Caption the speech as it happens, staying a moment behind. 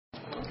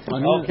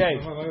Okay.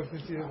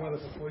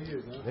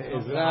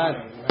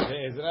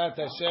 Be'ezrat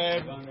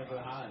Hashem,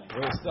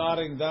 we're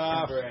starting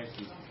Daf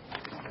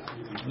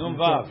Nun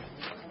Vav.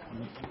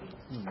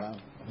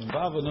 Nun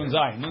Vav or Nun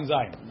Zayin? Nun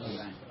Zayin.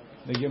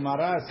 The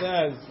Gemara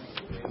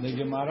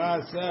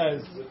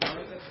says,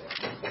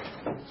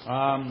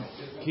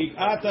 Ki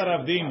ata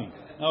Rav Dimi.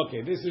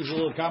 Okay, this is a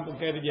little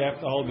complicated. You have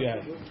to hold your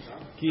head.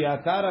 Ki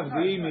ata Rav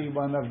Dimi.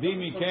 When Rav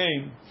Dimi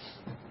came,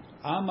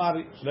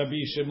 Amar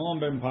Rabbi Shimon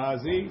ben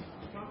Pazi,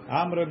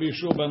 Am Rabbi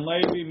Yeshua ben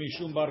Levi,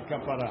 Mishum bar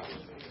Kapara.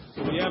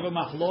 So we have a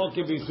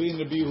machloke between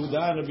Rabbi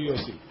Yehuda and Rabbi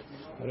Yossi.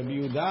 Rabbi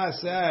Yehuda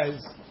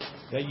says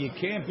that you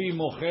can't be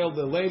mochel,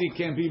 the lady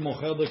can't be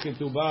mochel the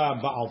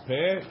ketubah ba'al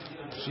peh.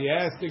 She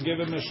has to give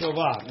him a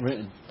shovar.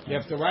 Written. You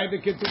have to write the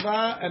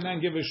ketubah and then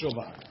give a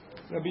shovar.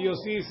 Rabbi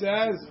Yossi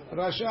says,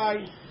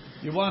 Rashai,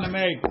 you want to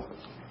make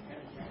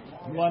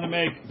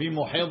be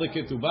mochel the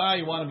ketubah,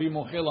 you want to be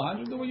mochel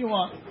 100, do what you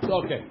want. It's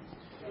okay.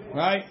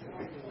 Right?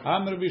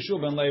 Am Rabbi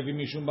Yeshua ben Levi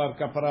Mishum bar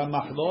Kapara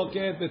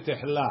machloket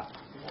v'tehla.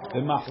 The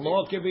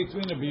machloket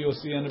between Rabbi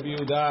Yossi and Rabbi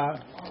Yehuda,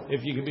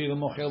 if you can be the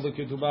mochel the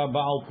ketubah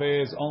ba'al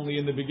peh, is only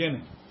in the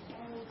beginning.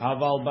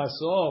 Aval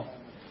basof,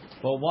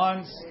 for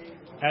once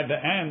at the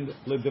end,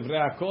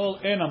 l'divrei hakol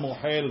ena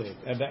mochelet.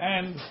 At the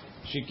end,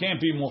 she can't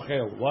be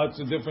mochel. What's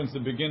the difference, the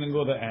beginning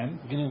or the end?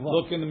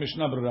 Look in the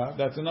Mishnah Berurah.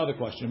 That's another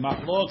question.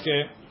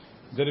 Machloket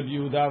the Rabbi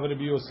Yehuda and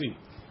Rabbi Yossi.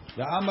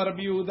 The Amar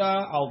Rabbi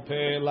Yehuda al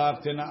peh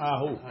lav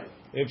tena'ahu.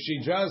 If she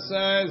just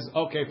says,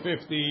 okay,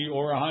 50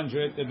 or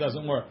 100, it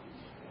doesn't work.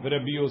 But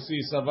Rabbi Yossi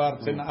savar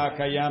tena'a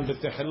kayam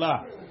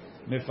b'techila.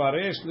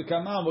 Mefaresh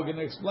l'kaman, we're going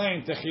to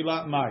explain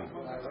techilat mai.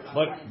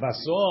 But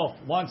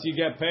basof, once you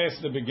get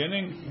past the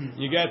beginning,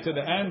 you get to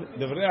the end,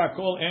 divrei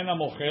hakol ena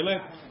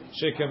mochelet,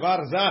 shekevar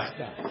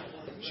zachta.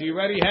 She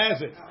already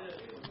has it.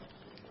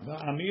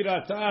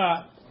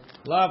 V'amirata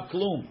lav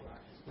klum.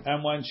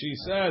 And when she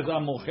says,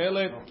 I'm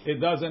mochelet,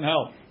 it doesn't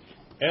help.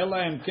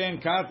 Ela im ken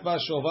katva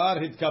shovar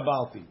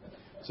hitkabalti.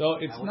 So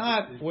it's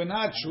not, we're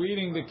not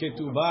treating the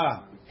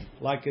ketubah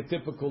like a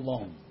typical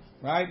loan,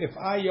 right? If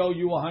I owe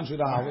you $100,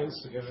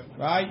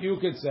 right, you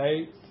could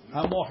say,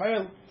 I'm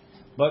mochel.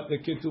 But the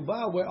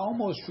ketubah, we're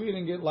almost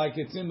treating it like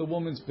it's in the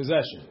woman's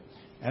possession.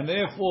 And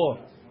therefore,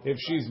 if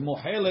she's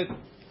mochelet,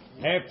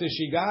 after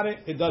she got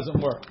it, it doesn't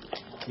work.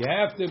 You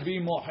have to be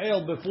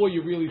mochel before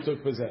you really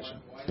took possession.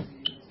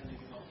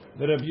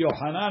 The Rabbi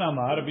Yochanan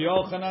Amar, Rabbi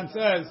Yochanan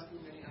says,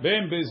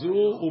 Ben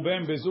bezu u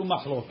ben bezu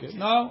machloket.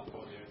 No.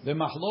 The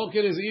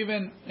machloket is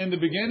even in the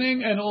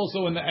beginning and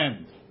also in the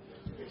end.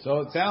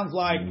 So it sounds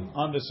like,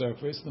 on the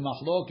surface, the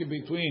machloket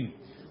between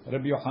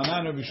Rabbi Yochanan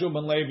and Rabbi Yeshua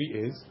ben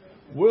Levi is,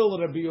 will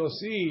Rabbi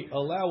Yossi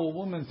allow a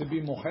woman to be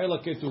mochela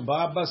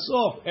ketubah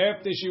basof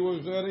after she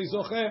was already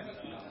zocheh?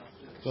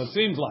 So it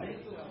seems like,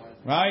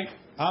 right?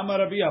 Amar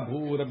Rabbi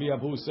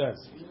Abu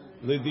says,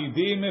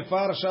 L'didi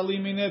mefar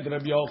shalim mined.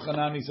 Rabbi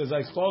Yochanan, he says,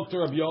 I spoke to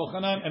Rabbi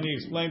Yochanan and he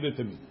explained it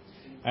to me.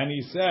 And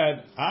he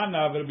said,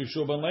 Anav Rabbi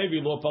Yeshua ben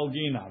Levi lo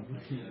palginam.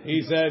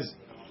 He says,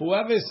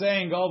 whoever is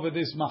saying over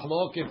this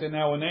mahloket in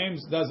our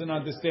names doesn't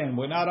understand.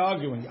 We're not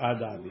arguing,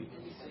 Adadi.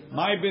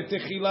 My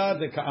betechila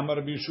de ka'amar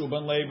Rabbi Yeshua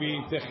ben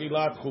Levi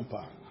techilat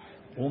chupa.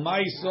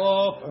 Umay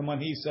sof, and when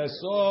he says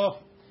sof,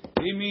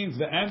 he means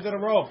the end of the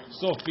rope,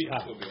 sof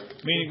bi'ah.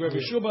 Meaning Rabbi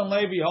Yeshua ben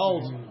Levi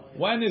holds,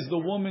 when is the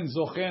woman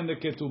zocheh in the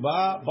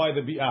ketubah? By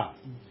the bi'ah.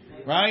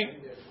 right?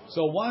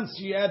 So once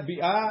she had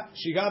bi'ah,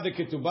 she got the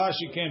ketubah,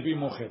 she can't be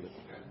mochelet.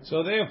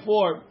 So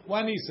therefore,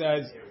 when he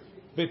says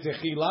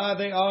betechila,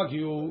 they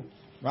argue,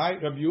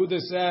 right? Rabbi Yehuda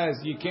says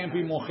you can't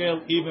be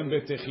mochel even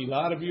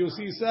betechila. Rabbi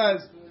Yossi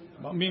says,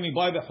 meaning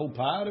by the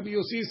chuppah. Rabbi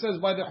Yossi says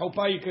by the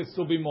chuppah you can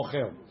still be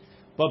mochel,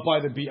 but by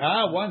the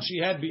bi'ah, once she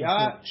had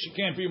bi'ah, she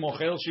can't be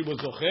mochel. She was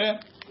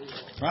zocher,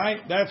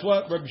 right? That's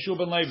what Rabbi Shua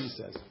ben Levi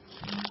says.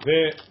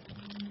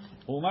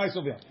 When I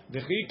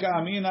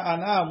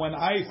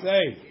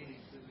say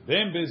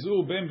ben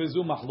bezu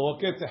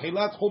machloket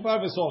techilat chuppah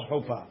v'sof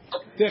chuppah.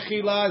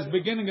 Techila is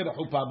beginning of the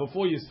chuppah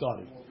before you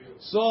started.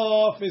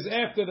 Sof is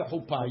after the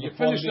chuppah. You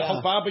finished the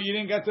chuppah, but you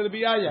didn't get to the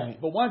bi'ah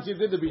yet. But once you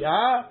did the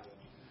bi'ah,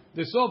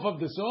 the sof of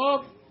the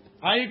sof,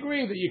 I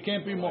agree that you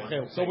can't be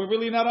mochel. So we're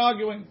really not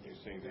arguing.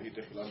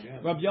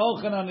 Rabbi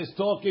Yochanan is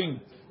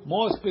talking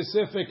more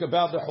specific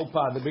about the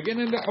chuppah. The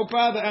beginning of the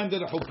chuppah, the end of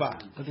the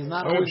chuppah.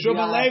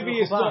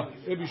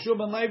 Rabbi Shua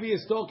ben Levi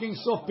is talking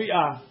sof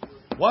bi'ah.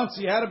 Once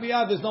you had a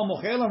bi'ah, there's no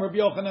mochel, and Rabbi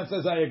Yochanan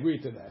says, I agree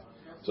to that.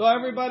 So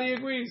everybody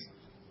agrees.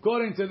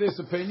 According to this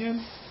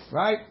opinion,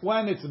 right,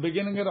 when it's the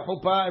beginning of the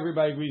chuppah,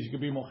 everybody agrees you can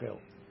be mochel.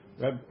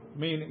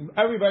 Meaning,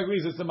 everybody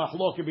agrees it's a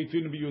machloket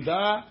between Rabbi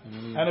Yehuda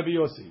and Rabbi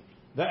Yossi.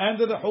 The end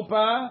of the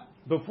chuppah,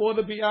 before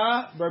the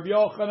bi'ah, Rabbi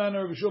Yochanan and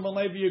Rabbi Shua ben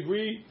Levi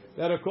agree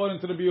that according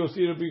to Rabbi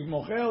Yossi, Rabbi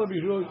mochel, Rabbi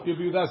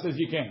Yehuda says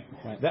you can't.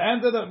 Right. The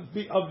end of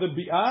the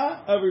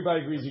bi'ah,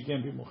 everybody agrees you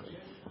can't be mochel.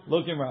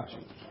 Look in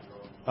Rashi.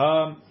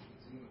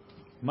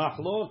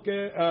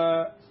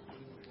 Machloket.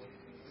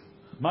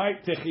 My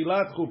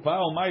techilat chuppah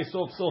or my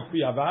sof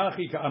bi'ah.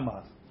 V'hachi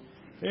ka'amar.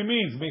 It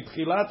means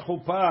mitchilat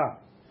chuppah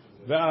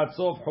ve'ad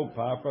sof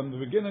chuppah, from the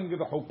beginning of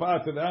the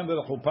chuppah to the end of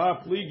the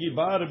chuppah, pligi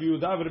ba Rabbi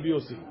Yehuda v'Rabbi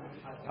Yossi.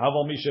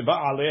 Aval mi sheba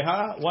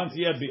aleha, once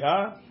he had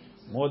bi'ah,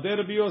 modeh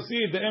Rabbi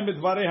Yossi, de'em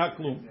b'dvareha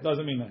klum.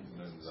 Doesn't mean that.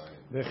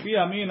 V'chi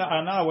amina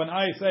ana, when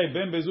I say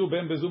ben bezu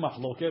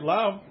machloket,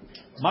 lav,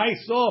 my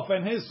sof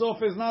and his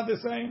sof is not the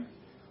same.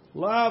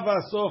 Lav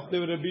asof de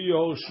Rabbi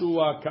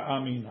Yehoshua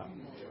ka'amina.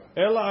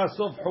 Ela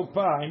asof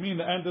chuppah, I mean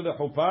the end of the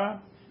chuppah,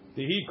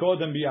 he called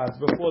them bi'ah,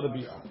 before the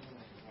bi'ah.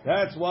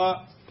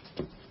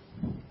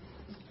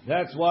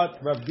 That's what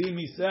Rav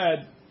Dimi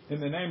said in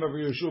the name of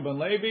Yehoshua ben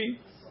Levi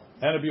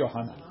and Rabbi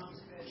Yochanan.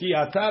 Ki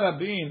ata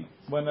Rabin,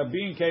 when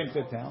Rabin came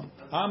to town,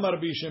 Amar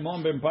Rabbi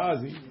Shimon ben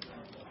Pazi,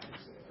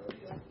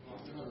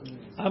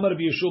 Amar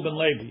Rabbi Yehoshua ben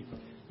Levi,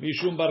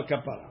 Mishum bar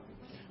Kapara,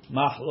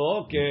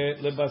 Mahloke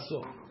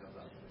lebaso.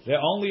 They're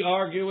only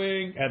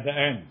arguing at the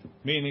end,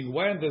 meaning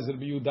when does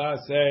Rabbi Yehuda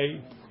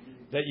say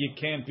that you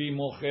can't be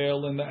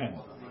mochel in the end?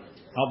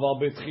 Aval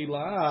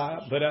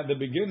betchila, but at the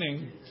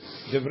beginning,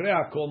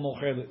 Devrei kol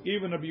mochel.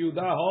 Even Rabbi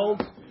Yehuda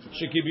holds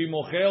she can be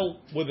mochel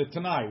with a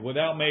tanai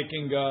without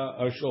making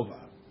a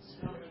shovar.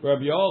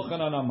 Rabbi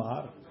Yochanan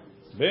Amar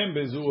ben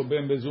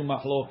bezu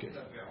machloket.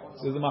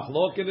 Says the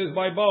machloket is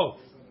by both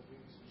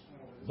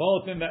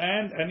in the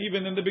end and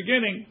even in the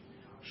beginning.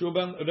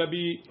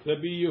 Rabbi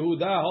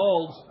Yehuda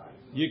holds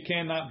you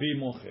cannot be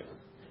mochel.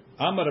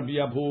 Amar Rabbi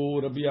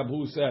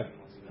Abu said,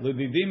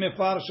 L'didi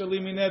mefarshali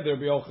mined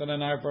Rabbi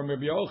Yochanan are from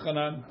Rabbi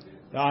Yochanan.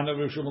 Ta'ana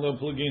Rabbi Shmuel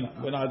plugina.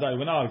 We're not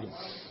arguing.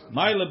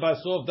 Ma'ile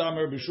basof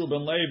da'amar Rabbi Shua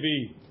ben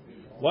Levi.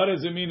 What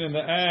does it mean in the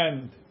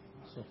end?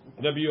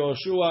 Rabbi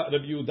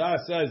Yehuda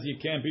says you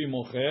can't be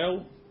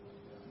mochel.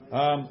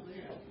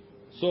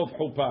 Sof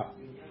chuppah.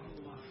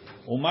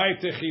 Umay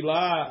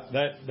techila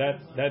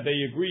that they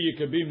agree you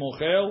can be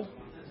mochel.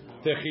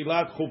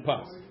 Techilat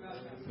chuppah.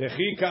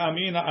 Dechika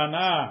amina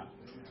ana.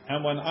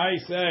 And when I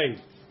say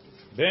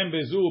ben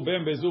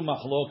bezu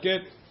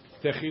machloket,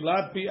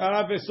 techilat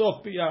bi'ah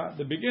vesof bi'ah,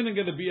 the beginning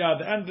of the bi'ah,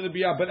 the end of the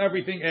bi'ah, but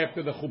everything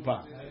after the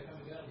chuppah.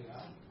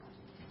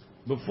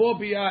 Before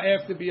bi'ah,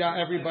 after bi'ah,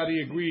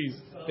 everybody agrees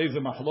is a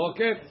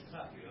machloket,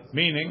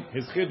 meaning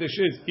his chiddush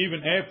is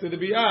even after the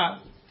bi'ah,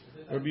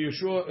 Rabbi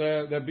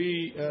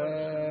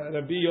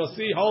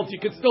Yossi holds you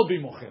could still be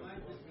mochel.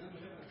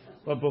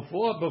 But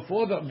before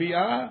the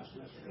bi'ah,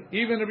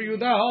 even Rabbi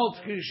Yehuda holds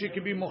she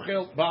could be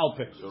mochel ba'al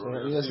peh. So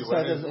Rabbi Yossi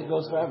says it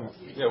goes forever.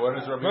 Yeah, when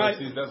is Rabbi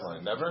Yossi's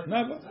deadline? Never?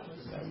 Never.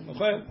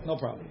 Okay, no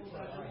problem.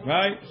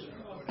 Right?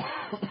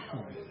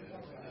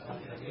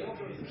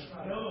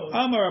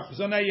 Amar.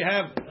 So now you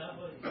have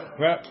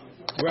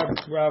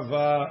Rav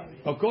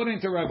according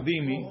to Rav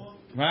Dimi,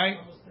 right?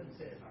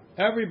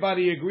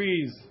 Everybody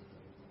agrees.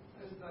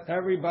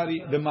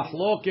 The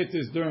machloket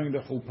is during the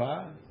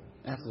chuppah.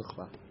 After the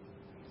chuppah.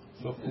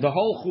 The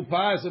whole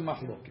chuppah is a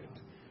machloket.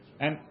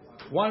 And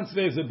once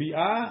there's a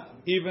bi'ah,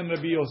 even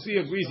Rabbi Yossi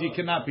agrees he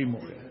cannot be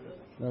mochel.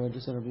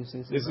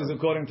 This is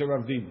according to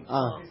Rav Dimi.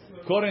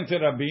 According to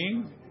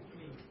Rabin,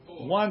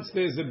 once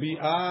there's a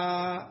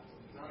bi'ah,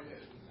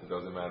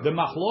 the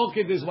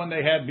machloket is when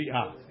they had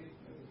bi'ah.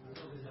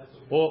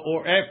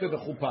 Or after the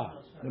chuppah.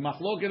 The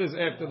machloket is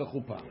after the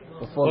chuppah.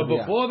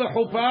 Before the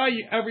chuppah,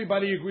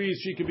 everybody agrees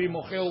she can be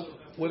mochel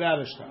without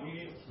a shtar.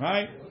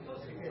 Right?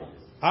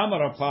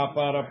 Amar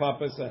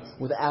Papa says.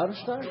 Without a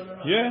shtar?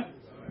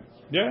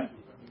 Yeah.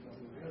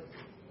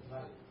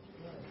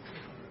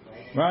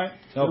 Right?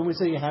 Don't we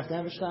say you have to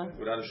have a shtar?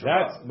 That's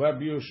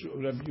Rabbi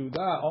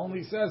Yehuda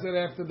only says it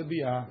after the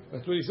bi'ah.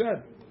 That's what he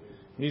said.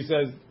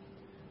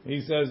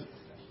 He says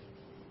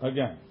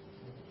again.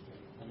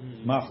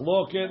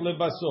 Machloket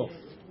lebasof.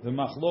 The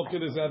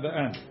machloket is at the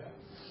end.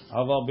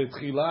 Aval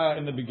betchila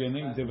in the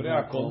beginning.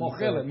 Devrei kol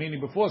mochelet. Meaning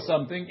before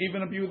something,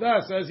 even Rabbi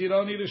Yehuda says you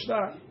don't need a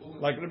shtar.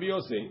 Like Rabbi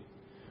Yossi.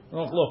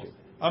 Machloket.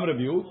 Am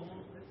Rabbi Yehuda.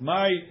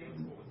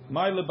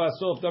 My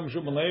lebasof dam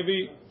Shua ben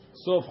Levi.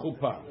 Sof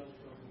chuppah.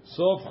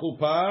 Sof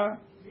chuppah.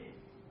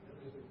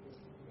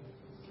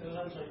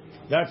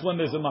 That's when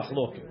there's a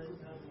machloket.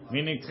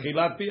 Meaning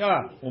tchilat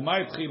bi'ah.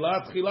 Umay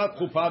tchilat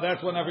chuppah.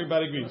 That's when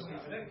everybody agrees.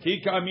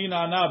 Ki ka'amina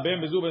ana ben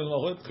bezu ben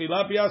machloket.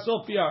 Tchilat bi'ah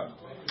sof bi'ah.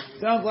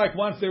 Sounds like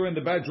once they're in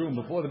the bedroom,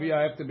 before the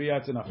bi'ah, after bi'ah,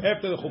 it's enough.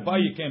 After the chuppah,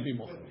 you can't be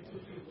mochel.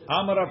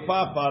 Amar Rav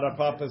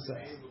Papa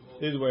says.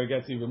 This is where it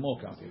gets even more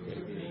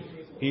complicated.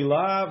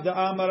 Ilav the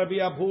Amar Rabbi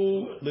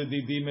Abu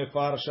l'didi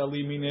mefar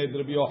shali mined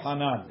Rabbi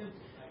Yochanan.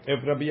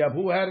 If Rabbi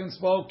Abu hadn't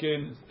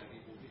spoken,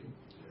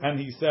 and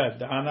he said,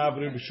 the Anav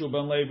Rabbi Shua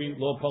ben Levi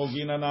lo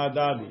palgina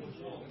na'adadi.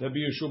 Rabbi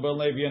Yehoshua ben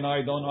Levi and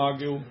I don't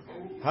argue.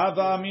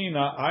 Hava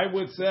amina, I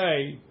would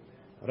say,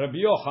 Rabbi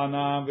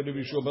Yochanan and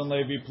Rabbi Shua ben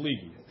Levi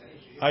pligi.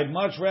 I'd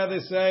much rather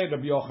say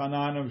Rabbi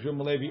Yochanan and Rabbi Shua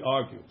ben Levi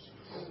argues.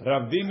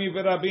 Rav Dimi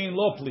v'Rabin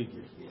lo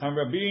pligi. And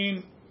Rav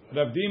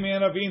Dimi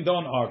and Rabin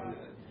don't argue.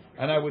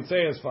 And I would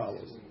say as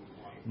follows.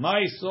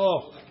 My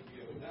soch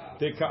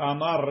te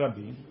ka'amar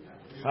Rabin.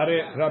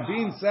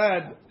 Rabin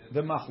said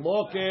the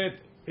machloket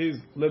is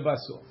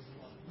lebasof.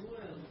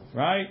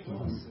 Right?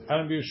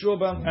 And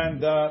Yehoshua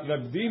and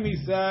Rav Dimi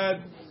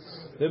said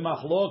the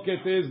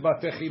machloket is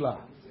batechila.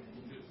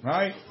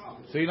 Right?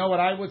 So you know what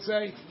I would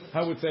say?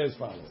 I would say as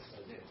follows.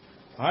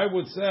 I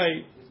would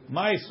say,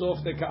 my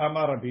sof de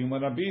ka'amar Rabin.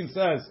 When Rabin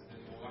says,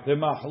 the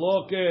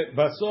mahloket,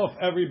 basof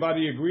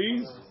everybody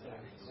agrees,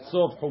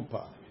 sof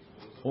chuppah.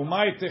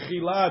 Umay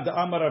techila de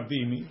amar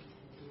Rabdimi,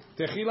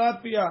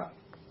 techilat piyah.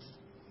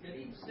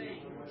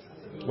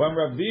 When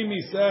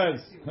Rabdimi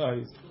says,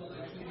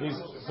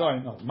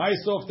 my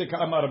sof de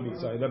ka'amar Rabin.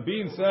 Sorry,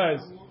 Rabin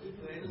says,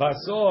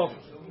 basof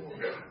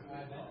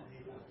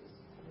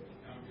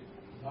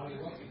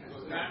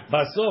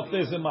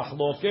there's a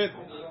mahloket,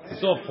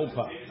 sof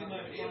chuppah.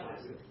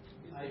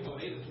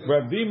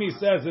 Rabdimi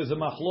says there's a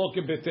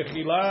mahloket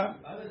betechila.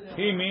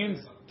 He means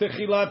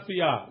techilat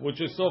piyah,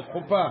 which is sof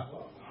chuppah,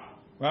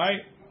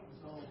 right?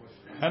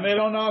 And they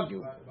don't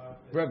argue.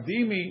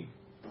 Rabdimi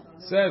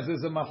says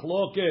there's a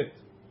mahloket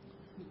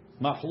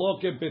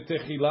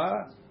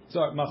betechila.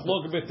 Sorry,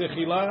 mahloket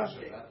betechila.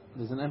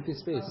 There's an empty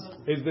space.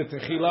 Is the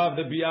techila of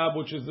the biyah,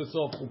 which is the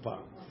sof chuppah.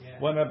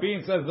 When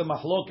Rabin says the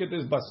mahloket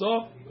is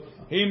basof,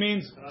 he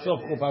means sof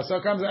chuppah. So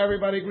it comes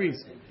everybody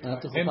agrees.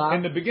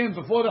 In the beginning,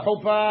 before the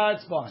chuppah,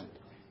 it's fine.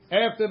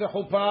 After the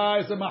chuppah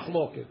is the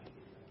mahloket.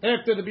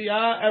 After the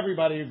biyah,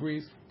 everybody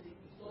agrees.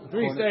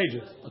 Three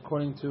stages.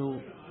 According to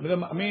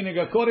meaning,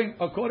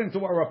 according to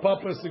what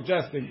Rapapa is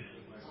suggesting,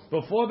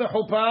 before the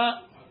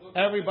chuppah,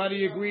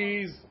 everybody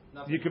agrees.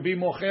 You could be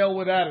mochel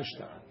without a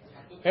shtar.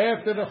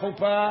 After the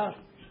chuppah,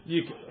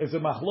 it's a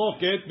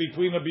mahloket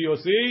between a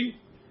Biosi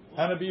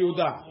and a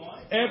Biyudah.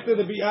 After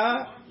the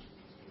biyah,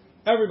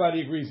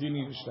 everybody agrees you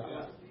need a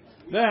shtar.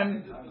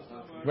 Then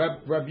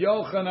Rab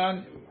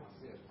Yochanan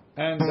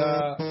and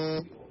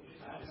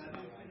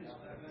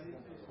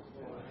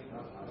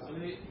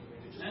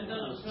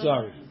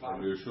sorry,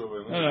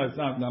 no, it's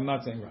not. I'm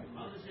not saying right.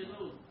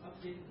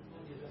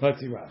 Let's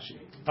see Rashi.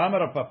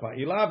 Amar Papa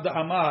Ilav da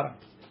Amar.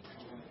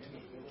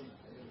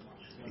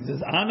 He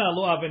says, "Ana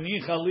lo aveni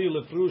chali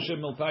lefrusha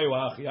miltayu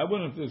achi." I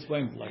wouldn't have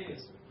explained it like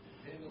this.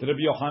 The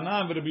Rabbi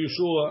Yochanan and Rabbi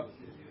Yeshua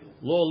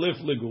lo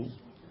lifligu,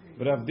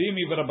 but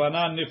Avdimi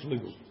v'Rabbanan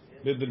nifligu.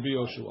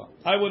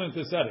 I wouldn't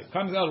have said it.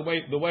 Comes out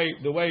the way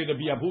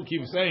Rabbi Abu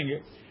keeps saying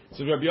it.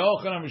 So Rabbi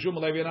Yochanan and Rishon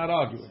Levi are not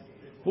arguing.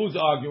 Who's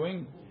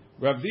arguing?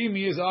 Rabbi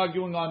Dimi is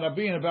arguing on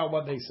Rabin about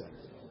what they said.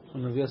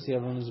 And Rabbi Yossi,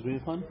 everyone is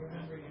agreed upon?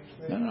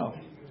 No.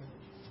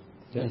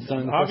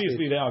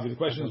 Obviously they argue. The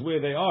question is where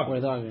they argue.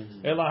 Where they argue.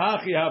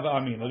 Elahachi have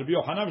amin. Rabbi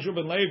Yochanan Rishon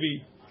ben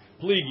Levi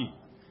pligi.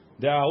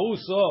 De'ahu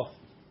sof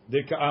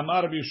de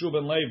ka'amar Rabbi Yeshua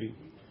ben Levi.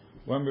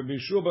 When Rabbi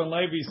Yeshua ben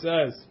Levi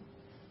says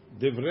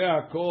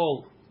divrei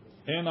hakol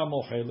ena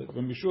mochelet.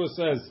 When Yeshua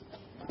says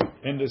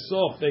in the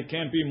sof they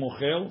can't be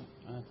mochel.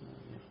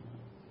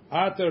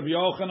 After Rabbi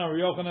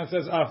Yochanan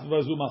says af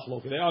vazu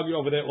machlok. They argue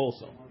over there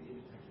also.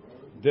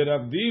 The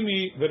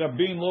Rabdimi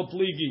v'Rabbin lo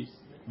pligi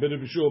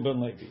b'Rabbi Yeshua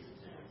ben Levi.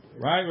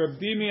 Right?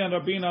 Rabdimi and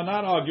Rabbin are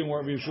not arguing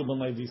what Rabbi Yeshua ben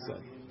Levi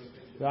said.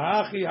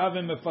 V'hachi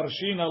havim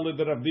mefarshina lid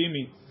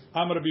Rabdimi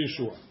am Rabbi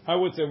Yeshua. I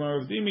would say when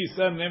Rabdimi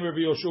said the name of Rabbi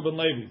Yeshua ben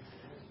Levi,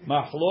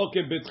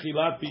 machloket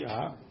b'tchilat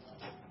bi'ah.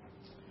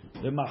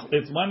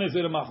 It's one is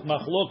it a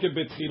machloket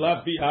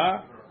b'tchilat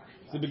bi'ah?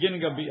 It's the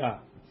beginning of bi'ah.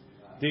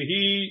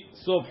 Tehi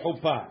sof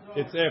chuppah.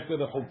 It's after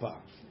the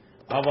chuppah.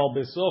 Aval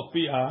besof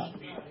bi'ah.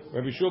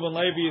 Rabbi Yeshua ben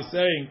Levi is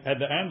saying at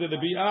the end of the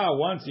bi'ah,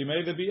 once you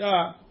made the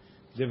bi'ah,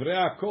 divrei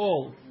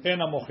hakol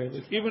ena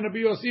mochelet. Even Rabbi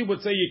Yossi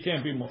would say you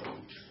can't be mochel.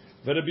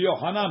 But Rabbi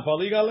Yochanan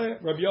paligale.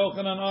 Rabbi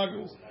Yochanan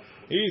argues.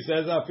 He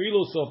says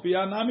afilu sof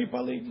bi'ah nami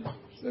palig. He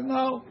says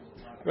no.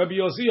 Rabbi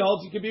Yossi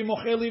holds you can be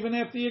mochel even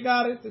after you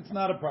got it. It's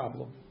not a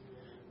problem.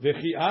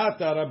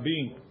 V'chi'ata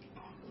Rabin.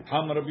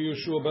 Ham Rabbi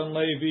Yeshua ben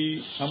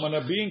Levi. And when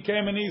Rabin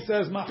came and he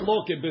says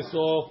machloket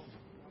besof.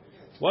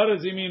 What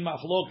does he mean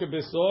machloket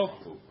besof?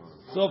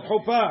 Sof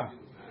chuppah.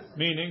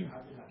 Meaning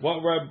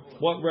what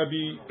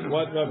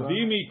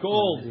Rabdimi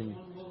called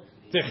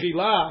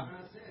techilah,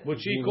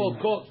 which he called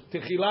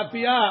techilat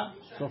piyah.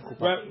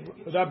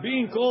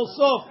 Rabin calls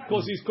sof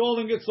because he's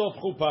calling it sof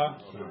chuppah.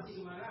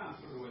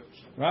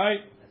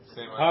 Right?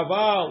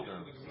 Aval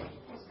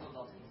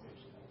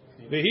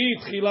vehi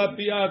techilat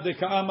piyah de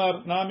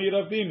ka'amar nami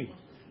Rabdimi.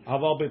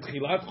 Aval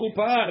betchilat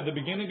chuppah, at the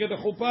beginning of the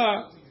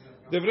chuppah,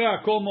 divrei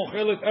hakol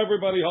mochelet,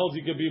 everybody holds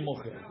you can be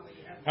mochel.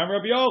 And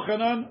Rabbi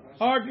Yochanan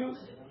argues.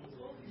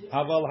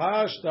 Aval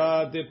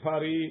hashta de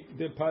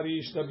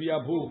parish Rabbi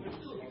Abu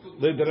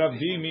lid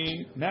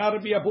Rabdimi. Now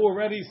Rabbi Abu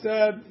already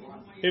said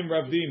in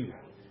Rabdimi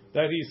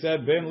that he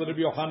said ben Rabbi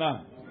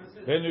Yochanan,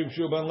 ben Rabbi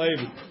Yeshua ben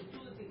Levi,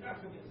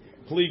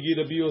 pligi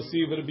Rabbi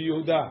Yossi v'Rabbi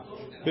Yehuda,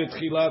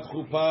 betchilat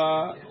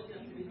chuppah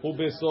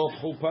ubesof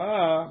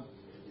chuppah.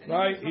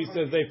 Right? He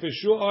says they for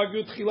sure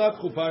argued tchilat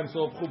chuppah and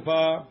sof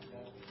chuppah.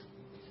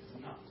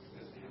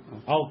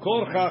 Al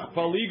korchach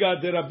paliga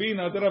de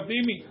Rabina de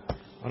Rabdimi.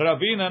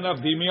 Rabin and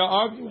Avdimi are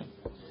arguing.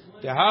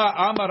 Teha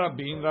Amar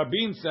Rabin.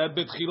 Rabin said,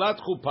 "B'tchilat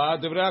chuppah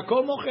divrei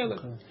hakol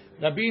mochelet."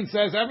 Rabin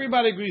says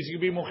everybody agrees you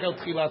can be mochel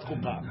tchilat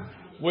chuppah.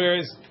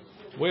 Whereas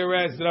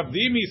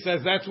Rabdimi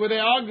says that's where they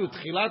argue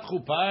tchilat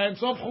chuppah and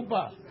sof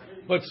chuppah.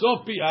 But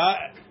sof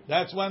piyah,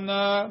 that's when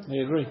they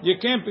agree. You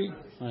can't be.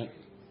 Right.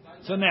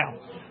 So now,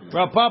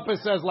 Rav Papa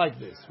says like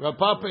this. Rav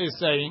Papa is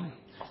saying,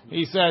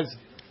 he says,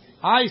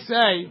 I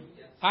say,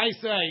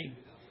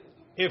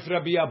 if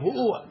Rabbi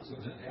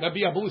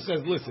Abu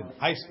says, listen,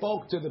 I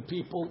spoke to the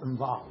people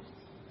involved.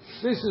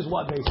 This is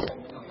what they say.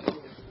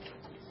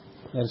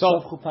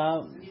 So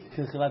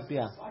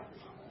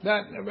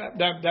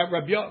that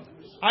Rabbi,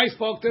 I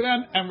spoke to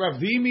them, and Rav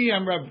Dimi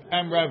and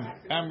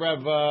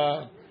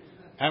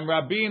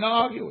Rabin are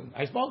arguing.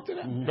 I spoke to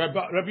them.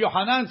 Rabbi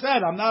Yohanan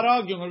said, I'm not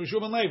arguing with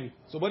Rishub and Levi.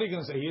 So what are you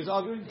going to say? He is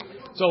arguing?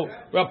 So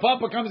Rav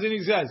Papa comes in and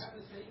he says,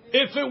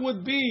 if it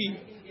would be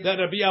that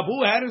Rabbi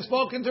Abu hadn't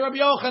spoken to Rabbi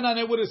Yochanan,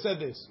 it would have said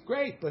this.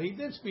 Great, but he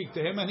did speak to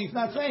him, and he's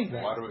not saying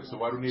that. Why do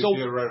we need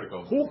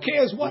theoretical? Who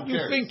cares what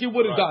you think you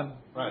would have done?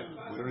 Right.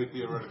 We don't need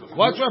theoretical.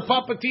 What's Rav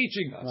Papa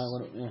teaching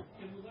us?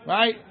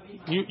 Right?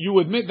 You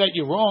admit that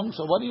you're wrong,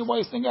 so what are you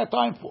wasting our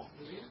time for?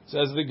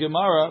 Says the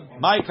Gemara,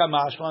 my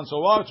kamashman. So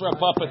what's Rav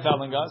Papa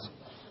telling us?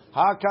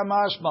 Ha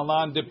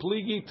kamashmalan de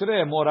pligi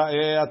tre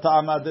morae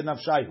atama de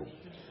nafshayu.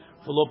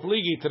 V'lo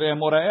pligi tre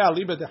morae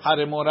aliba de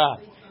hare mora.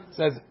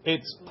 Says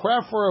it's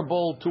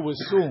preferable to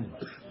assume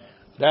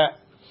that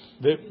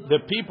the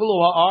people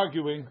who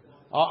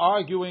are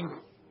arguing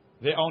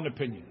their own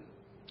opinion,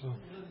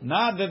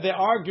 not that they're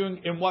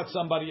arguing in what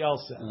somebody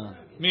else said.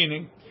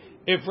 Meaning,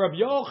 if Rabbi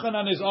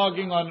Yochanan is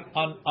arguing on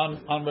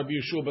Rabbi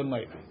Yeshua ben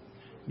Levi,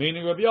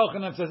 meaning Rabbi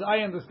Yochanan says,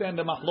 I understand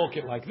the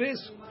machloket like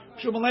this,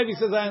 Yeshua ben Levi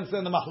says, I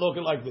understand the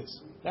machloket like this.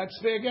 That's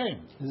fair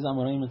game. Is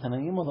Amoraim and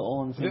Tanaim or they're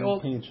all on the same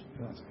page?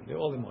 They're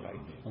all in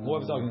Moraim.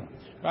 Whoever's arguing.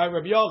 Right,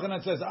 Rabbi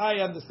Yochanan says, I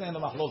understand the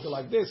machloket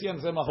like this, he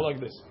understands the machloket like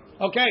this.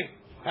 Okay,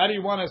 how do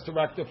you want us to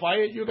rectify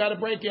it? You got to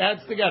break your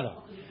heads together.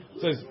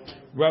 It says,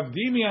 Rav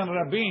Dimi and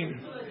Rabin,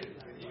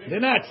 they're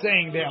not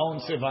saying their own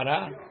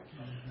sivara.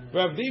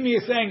 Rav Dimi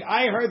is saying,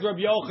 I heard Rabbi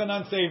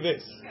Yochanan say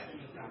this.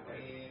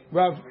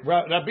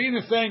 Rabin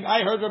is saying,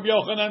 I heard Rabbi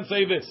Yochanan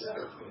say this.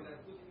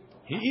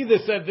 He either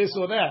said this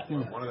or that.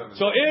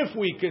 So if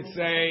we could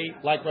say,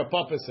 like Rav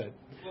Papa said,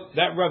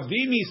 that Rav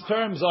Dimi's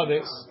terms are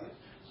this,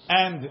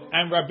 and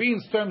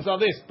Rabin's terms are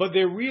this, but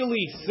they're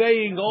really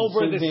saying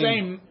over the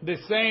same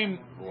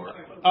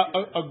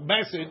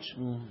message,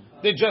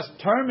 they're just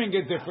terming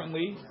it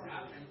differently,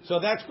 so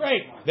that's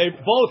great. They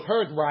both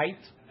heard right.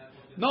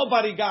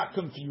 Nobody got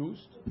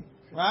confused,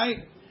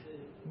 right?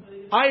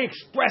 I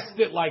expressed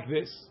it like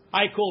this.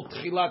 I called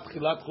tchilat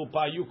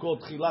chuppah, you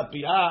called tchilat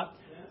bi'ah.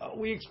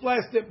 We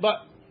expressed it,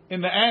 but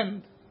in the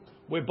end,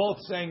 we're both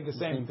saying the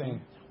same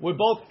thing. We're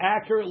both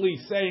accurately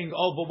saying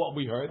over what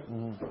we heard.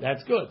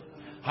 That's good.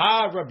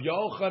 Rabbi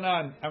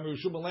Yochanan and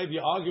Rishub and Levi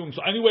are arguing.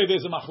 So anyway,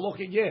 there's a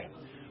machloket, yeah.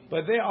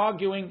 But they're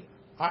arguing,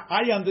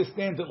 I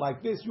understand it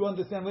like this, you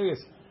understand it like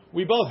this.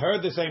 We both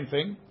heard the same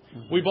thing.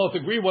 We both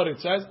agree what it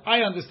says.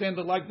 I understand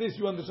it like this,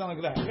 you understand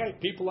it like that. Okay,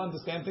 people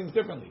understand things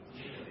differently.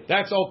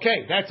 That's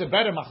okay. That's a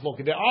better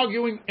machloket. They're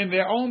arguing in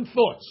their own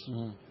thoughts.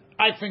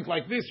 I think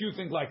like this, you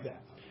think like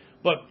that.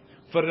 But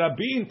for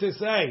Rabin to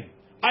say,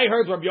 I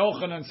heard Rabbi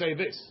Yochanan say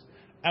this,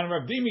 and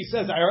Rav Dimi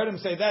says, I heard him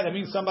say that, it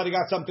means somebody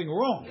got something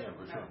wrong.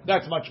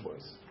 That's much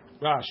worse.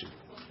 Rashi.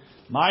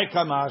 My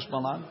kamash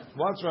malan.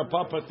 What's Rav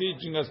Papa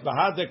teaching us?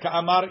 Bahad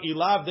ka'amar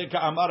ilav de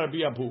ka'amar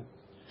Rabbi Abu.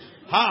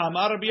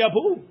 Ha'amar Rabbi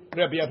Abu.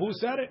 Rabbi Abu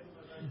said it.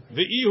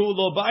 Ve'ihu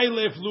lo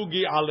ba'ile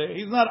flugi ale.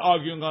 He's not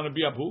arguing on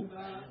Rabbi Abu.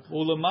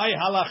 Ulamai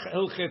halach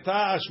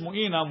hilcheta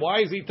ashmu'inam. Why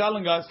is he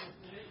telling us?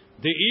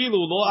 De'ilu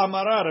lo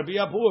amara Rabbi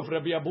Abu. If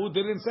Rabbi Abu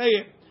didn't say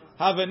it,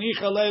 if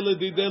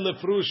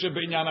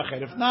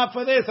not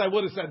for this, I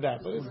would have said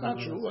that. But it's not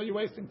true. Why are you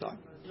wasting time?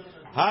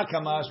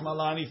 Hakamash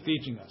Malani is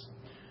teaching us.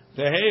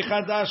 Where you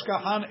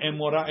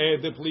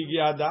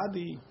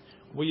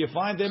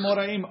find the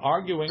Moraim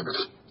arguing,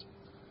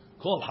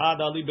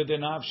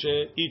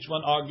 each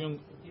one arguing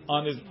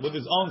with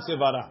his own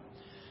sevara.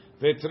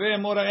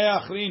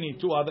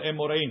 Two other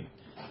Emoraim.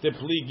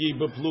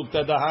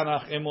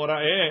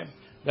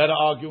 That are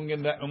arguing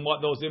in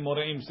what those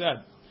Emoraim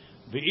said.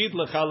 V'id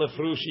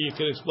lechalefrushi, you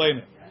could explain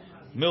it.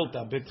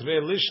 Milta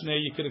betre lishne,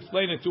 you could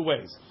explain it two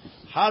ways.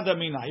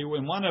 Hadamina,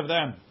 in one of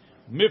them,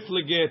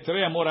 miflige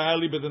tre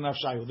amora'ali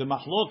b'denafshayu. The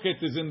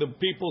machloket is in the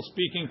people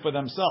speaking for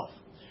themselves.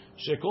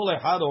 Shekol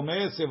echad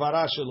omer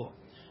sevara shelo.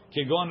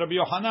 Kegon Rabbi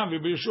Yochanan,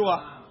 Rabbi Yeshua.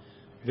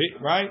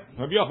 Right?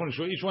 Rabbi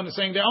Yochanan, each one is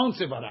saying their own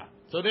sevara.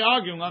 So they're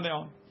arguing on their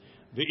own.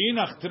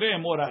 V'inach tre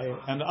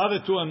amora'e, and the other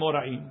two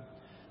amora'im.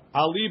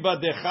 Aliba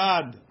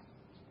dechad.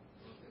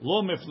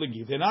 Lo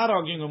mifligi. They're not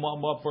arguing on what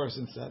one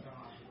person said.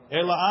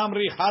 Ela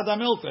amri chada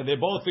milta. They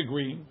both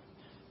agree.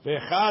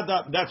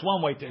 That's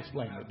one way to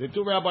explain it. The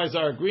two rabbis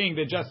are agreeing.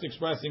 They're just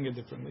expressing it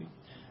differently.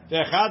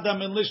 Chada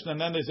min lishna. And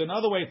then there's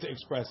another way to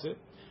express it.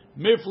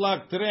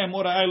 Miflag tre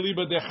mora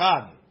liba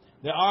dechad.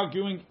 They're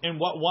arguing in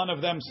what one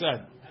of them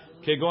said.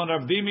 Kegon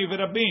Rav Dimi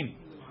v'Rabin.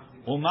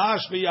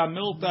 Umash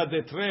v'yamilta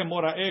de tre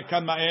mora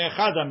kama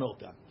chada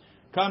milta.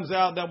 Comes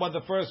out that what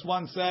the first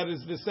one said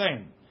is the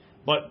same.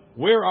 But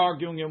we're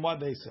arguing in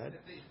what they said.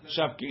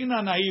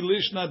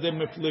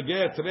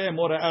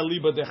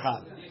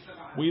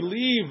 We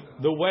leave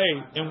the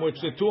way in which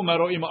the two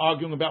Meroim are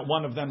arguing about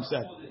one of them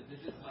said.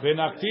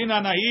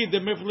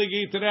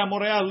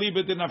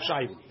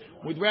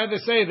 We'd rather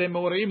say the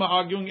Moraim are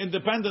arguing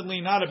independently,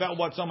 not about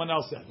what someone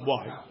else said.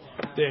 Why?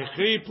 When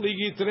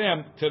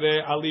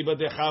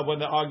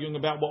they're arguing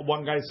about what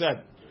one guy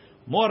said.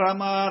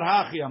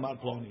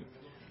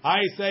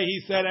 I say he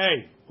said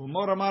A.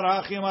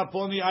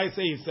 I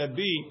say he said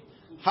B.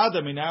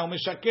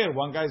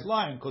 One guy's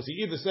lying because he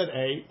either said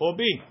A or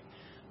B.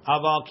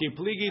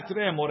 If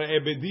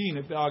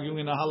they're arguing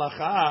in a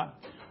halacha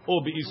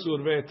or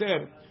be'isur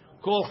ve'eter,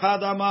 kol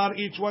chad amar,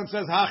 each one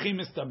says hachi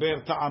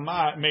mistaber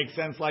ta'ama. It makes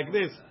sense like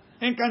this.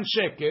 En kan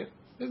sheker.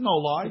 There's no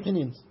lie.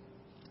 Opinions.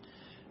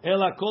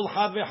 Ela kol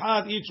chad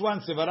ve'chad, each one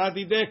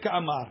sevarati de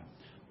ka'amar.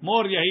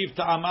 Mor yahiv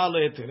ta'ama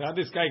le'eter.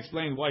 This guy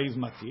explains why he's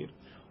matir.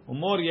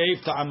 Mor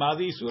yahiv ta'ama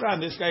le'isura.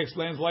 This guy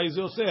explains why he's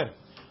yoser.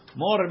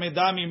 Mor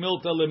medami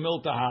milta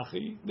lemilta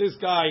hachi. This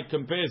guy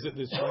compares it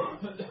this way.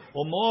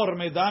 Or mor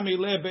medami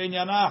le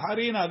be'nyana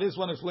harina. This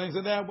one explains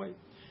it that way.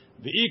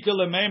 V'ikal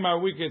lemeimar,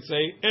 we could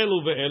say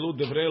elu ve'elu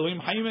divrei Elohim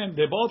hayimim.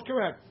 They're both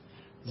correct.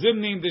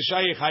 Zimnin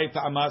d'shayich hay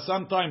ta'ama.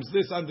 Sometimes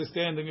this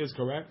understanding is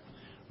correct.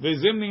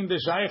 V'zimnin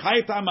d'shayich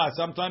hay ta'ama.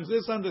 Sometimes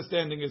this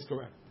understanding is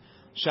correct.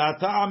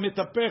 Sha'ata'am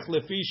mitapech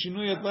lefi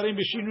shinui advarim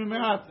b'shinui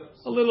me'at.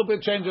 A little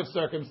bit change of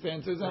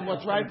circumstances and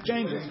what's right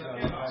changes.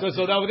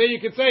 So that way you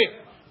could say it.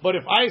 But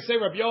if I say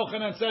Rabbi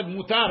Yochanan said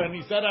mutar and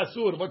he said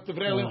asur, what's the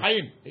vrei Elohim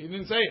hayim? He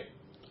didn't say it.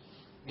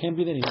 Can't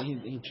be that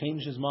he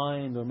changed his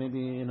mind, or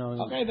maybe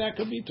Okay, that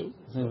could be too.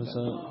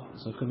 So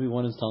it could be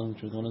one is telling the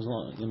truth, one is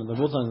lying. They're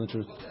both telling the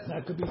truth.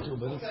 That could be too,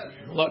 but it's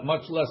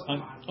much less.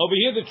 Over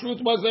here, the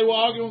truth was they were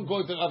arguing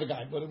according to the other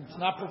guy, but it's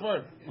not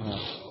preferred.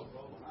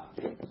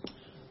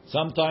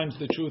 Sometimes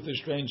the truth is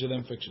stranger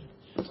than fiction.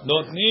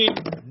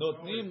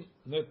 Notnim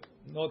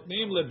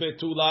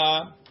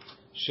lebetula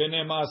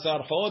shenem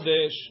asar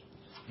chodesh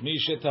mi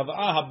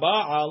shetav'a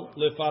haba'al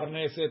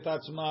lefarnes et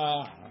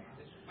atzma.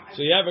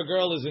 So you have a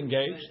girl is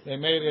engaged, they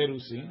made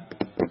erusin,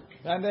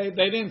 and they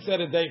didn't set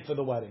a date for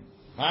the wedding,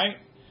 right?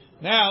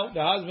 Now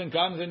the husband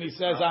comes and he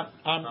says,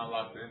 "I'm not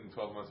locked in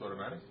 12 months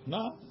automatic."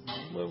 No,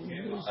 I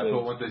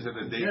thought when they said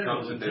the date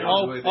comes, the date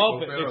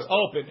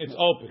It's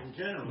open.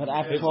 But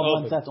after 12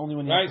 months, that's only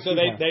when you right. So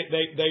they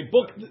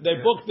booked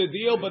the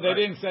deal, but they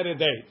didn't set a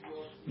date.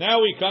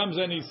 Now he comes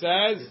and he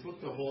says,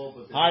 No,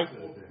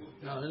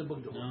 they didn't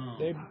book the hall.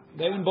 They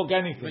didn't book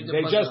anything.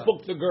 They just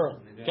booked the girl.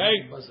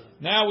 Okay.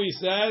 Now he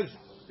says.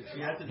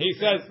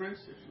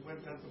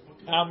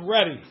 I'm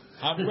ready.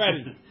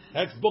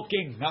 That's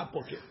booking, not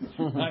booking.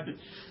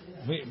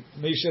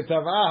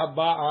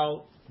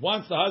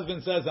 Once the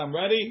husband says, I'm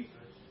ready,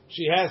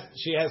 she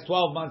has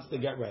 12 months to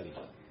get ready.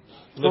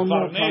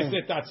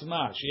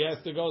 She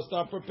has to go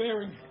start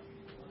preparing.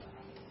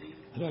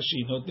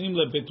 Rashi, notnim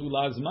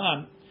lebetula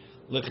zman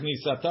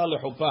lechnisata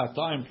lechuppah,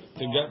 time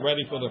to get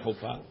ready for the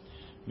chuppah.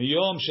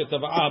 Miyom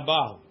shetav'a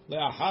ba'al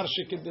le'achar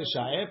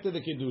shekiddusha, after the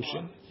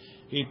kiddushin,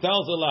 he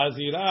tells the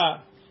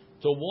Lahazira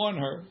to warn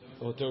her,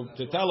 or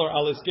to tell her,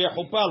 Al iskeh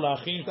chuppah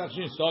la'achin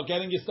tachshin, start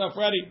getting your stuff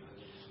ready.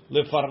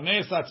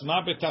 Lefarnes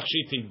atzma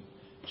betachshitim.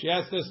 She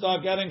has to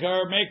start getting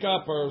her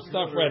makeup, her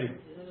stuff ready.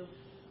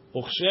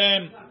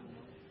 Uchshem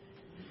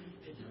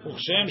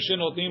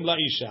shenotnim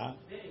la'isha,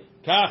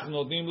 kach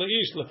notnim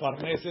la'ish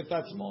lefarnes et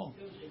atzmo.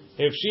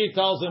 If she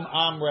tells him,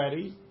 I'm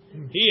ready,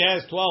 he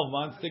has 12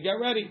 months to get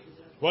ready.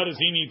 What does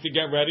he need to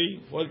get ready?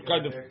 What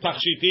kind of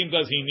tachshitim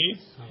does he need?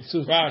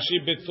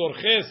 Rashi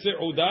b'tzorchei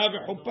se'udah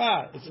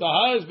v'chuppah. It's the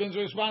husband's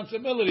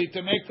responsibility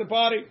to make the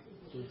party.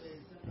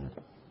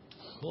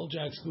 Call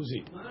Jack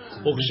Scusi.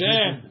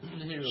 Uchshem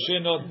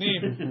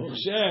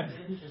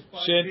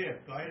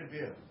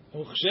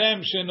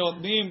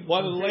shenotnim.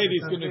 What are the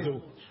ladies going to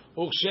do?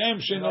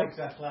 Uchshem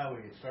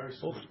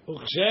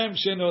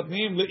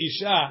shenotnim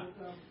leisha.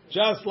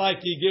 Just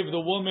like you give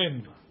the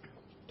woman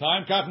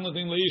time, kach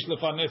notnim leish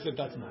lefarnes et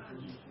atzma.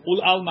 Ul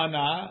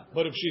almana,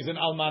 but if she's an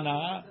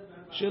almana,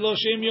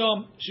 shiloshim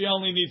yom, she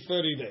only needs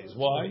 30 days.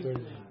 Why?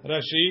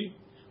 Rashi,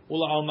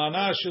 ul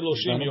almana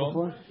shiloshim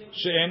yom,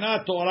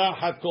 she'ena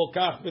torachat kol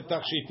kach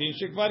betachshitin,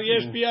 shekvar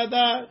yesh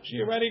biyada,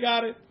 she already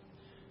got it.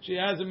 She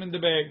has them in the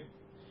bag.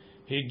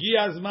 Higi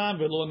azman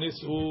velo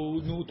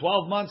nisu,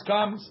 12 months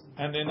comes,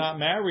 and they're not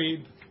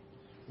married.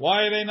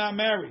 Why are they not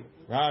married?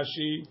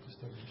 Rashi,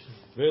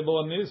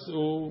 velo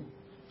nisu,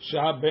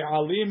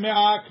 sha'be'alim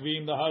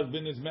me'akvim, the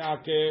husband is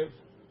me'akev.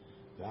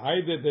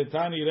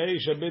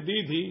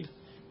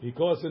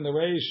 Because in the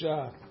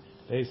Reisha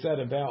they said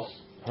about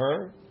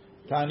her,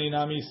 Tani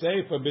Nami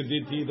Sefer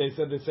Bediti, they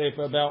said the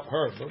Sefer about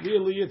her, but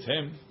really it's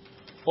him.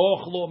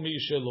 Ochlo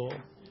Mishelo,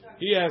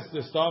 he has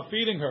to start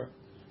feeding her.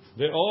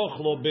 The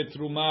Ochlo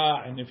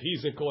Betruma, and if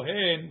he's a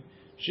Kohen,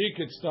 she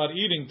could start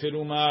eating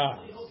Teruma.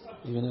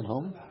 Even at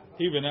home?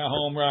 Even at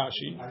home,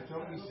 Rashi. I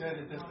thought we said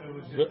it, that it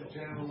was just a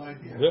general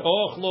idea. The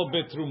Ochlo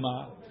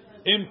Betruma,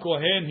 Im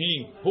Kohen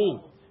he,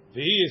 who? The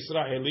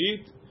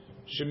Israelite,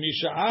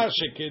 Shemisha'a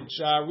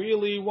Shekidcha,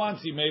 really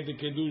once he made the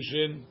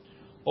Kedushin,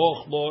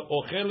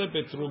 Ochele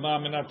Betruma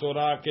Min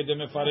Torah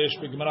Kedemefaresh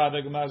B'Gemara,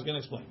 the Gemara is going to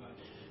explain.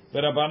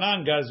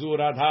 V'Rabanan Gazur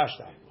Ad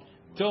Hashtai.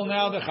 Till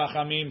now the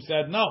Chachamim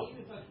said no.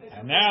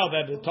 And now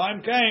that the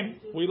time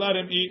came, we let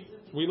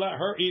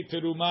her eat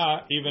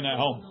teruma even at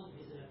home.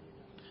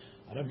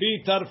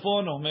 Rabbi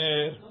Tarfon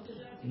Omer,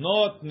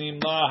 not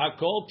nimla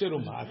hakol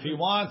teruma. If he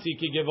wants, he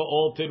can give her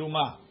all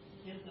teruma,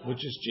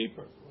 which is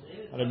cheaper.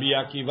 Rabbi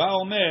Akiva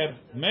Omer,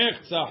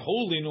 mechza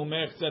hulinu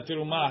mechza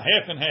teruma,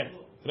 half and half.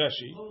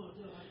 Rashi,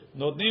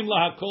 not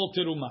nimla hakol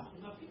teruma.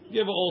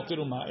 Give her all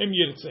teruma. Im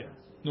yirtzeh.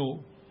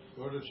 No.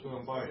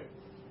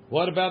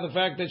 What about the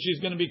fact that she's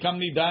going to become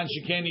nidan?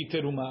 She can't eat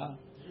teruma.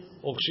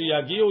 When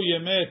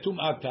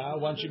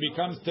she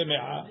becomes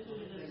teme'ah,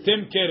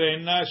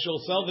 timkerenna, she'll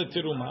sell the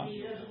teruma.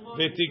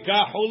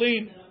 V'tikah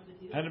hulin,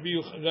 and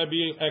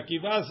Rabbi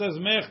Akiva says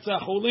mechza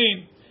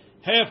hulin,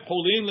 half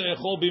hulin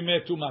le'echol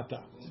b'mei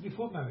tumata. This is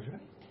before marriage,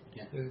 right?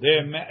 Yeah.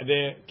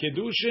 They're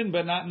kedushin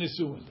but not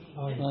nisuin.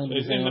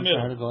 It's in the middle.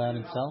 For her to go out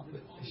and sell.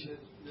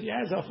 She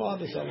has her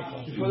father sell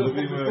it. Before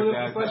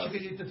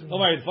Don't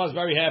worry, the father's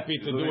very happy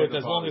to do it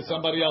as long as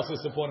somebody else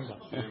is supporting them.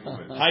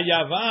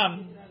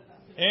 Hayavam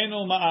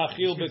eno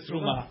ma'achil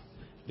betruma.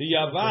 The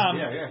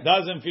yavam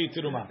doesn't feed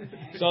teruma.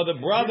 So the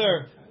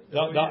brother,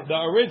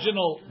 the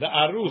original, the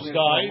arus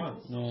died,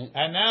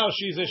 and now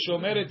she's a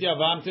shomeret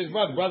yavam to his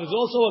brother. Brother's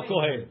also a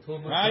kohen,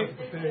 right?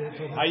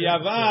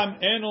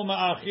 Hayavam eno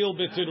ma'achil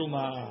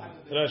betruma.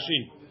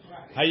 Rashi.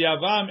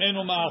 Hayavam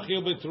eno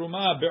ma'achil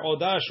betruma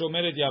be'oda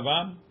shomeret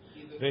yavam.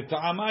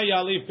 Ve'ta'ama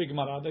yalif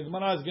b'gmara. The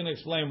Gemara is going to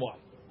explain why.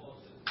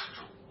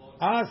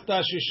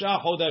 Asta shisha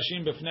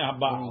chodashim b'fnei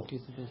haba'al.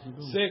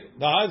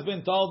 The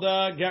husband told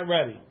her, get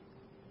ready.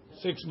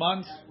 6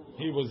 months,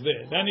 he was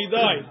there. Then he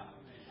died.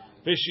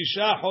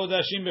 V'shisha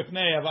chodashim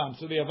b'fnei yavam.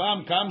 So the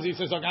yavam comes, he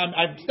says, look,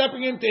 I'm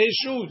stepping into his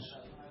shoes.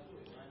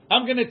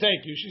 I'm going to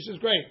take you. She says,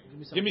 great.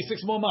 Give me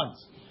 6 more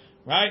months.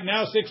 Right?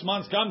 Now 6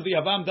 months comes, the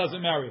yavam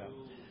doesn't marry her.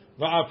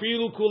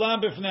 Va'afilu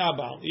kulam b'fnei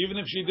haba'al. Even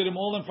if she did them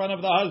all in front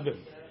of the husband.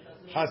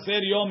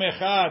 Chaser yom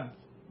echad,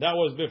 that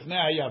was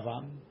b'fnei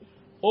yavam.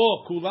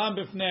 Or kulam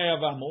b'fnei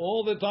yavam.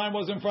 All the time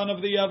was in front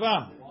of the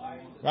yavam.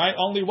 Right?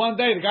 Only one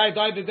day. The guy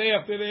died the day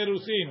after the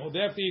erusin. Or the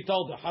day after he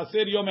told her.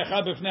 Chaser yom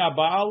echad b'fnei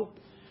baal.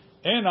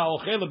 Ena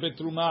ochel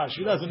betruma.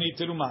 She doesn't eat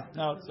teruma.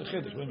 Now it's a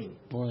chiddush. What do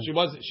you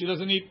mean? She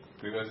doesn't eat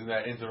because in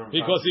that interim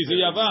because he's a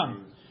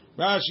yavam.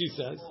 Rashi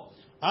says.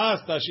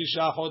 Asta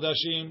shisha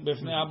chodashim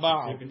b'fnei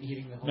baal.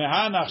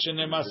 Mehanach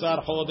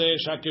shenemasar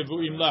chodesh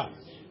hakevuim la.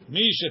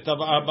 מי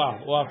שטבע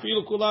הבעל, או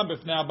אפילו כולם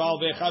בפני הבעל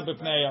ואחד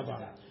בפני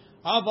היבם.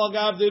 אבל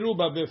גב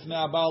דרובה בפני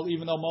הבעל,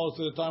 even though most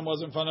of the time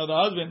was in front of the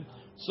husband,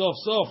 סוף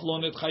סוף לא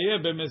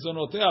נתחייב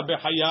במזונותיה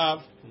בחייו.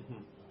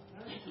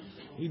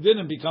 He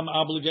didn't become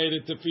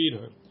obligated to feed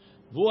her.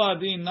 והוא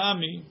הדין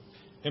נמי,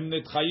 אם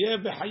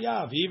נתחייב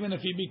בחייו, even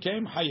if he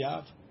became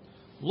חייב,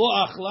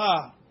 לא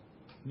אכלה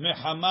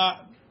מחמה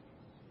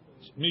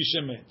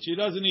משמת. She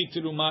doesn't eat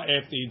teruma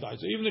after he dies.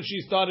 So even if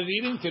she started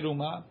eating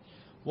teruma,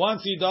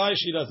 once he dies,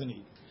 she doesn't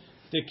eat.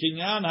 The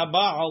kinyan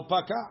haba'al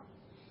paka.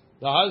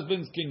 The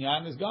husband's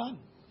kinyan is gone.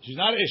 She's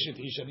not eshet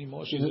ish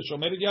anymore. She's a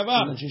shomeret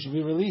yavam. And she should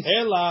be released.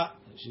 Ela,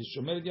 she's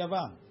shomeret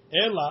yavam.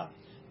 Ela,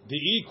 the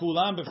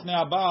kulam b'fnei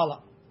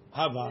haba'al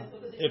hava.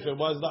 If it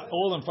was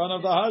all in front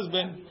of the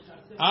husband,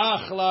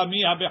 achla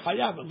mi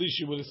habechayav. At least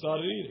she would have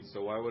started eating.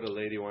 So why would a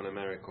lady want to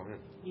marry a kohen?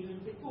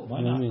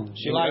 Why not?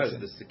 She likes it.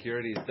 The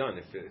security is done.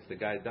 If the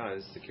guy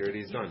dies,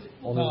 security is done.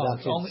 No,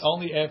 it's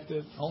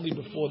only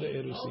before the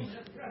erusin.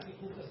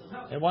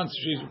 And once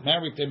she's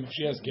married to him, if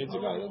she has kids,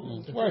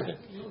 it's worth it.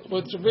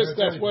 But it's a risk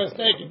that's worth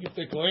taking. If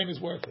the kohen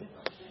is worth it.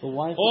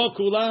 Or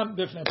kulam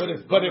different.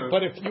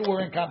 But if you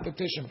were in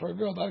competition for a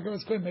girl, that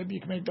girl's good. Maybe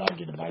you can make the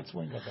argument might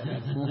swing up on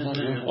that.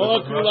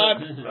 Or kulam.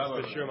 That's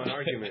for sure my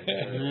argument.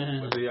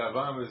 But the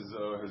yavam is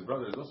his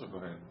brother is also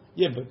kohen.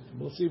 Yeah, but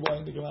we'll see why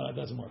in the Gemara it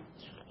doesn't work.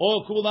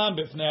 Or kulam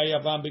b'fnei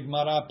yavam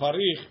b'gmara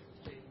parich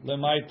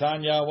lemay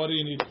tanya. What do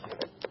you need?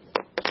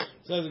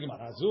 Says the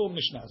Gemara. Zu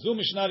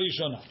mishnah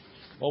rishona.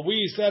 Well,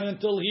 we said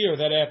until here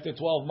that after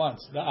 12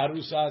 months the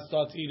arusa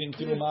starts eating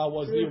teruma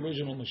was the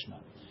original mishnah.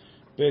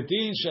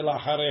 Bedin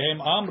shelacharehem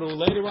amru.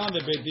 Later on,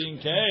 the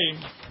bedin came.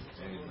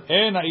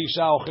 En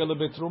ha'isha ochela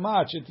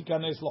betruma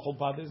shetikanes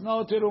lachuppah. There's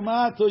no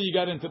teruma till you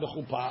got into the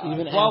chuppah.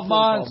 Even 12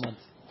 months,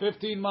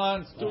 15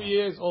 months, 2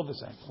 years, all the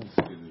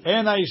same.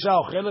 En ha'isha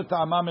ochela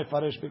ta'ama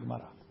mefaresh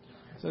b'gmara.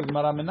 Says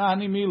Gemara,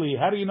 menahni mili.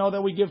 How do you know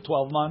that we give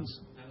 12 months?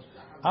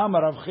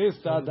 Amar Rav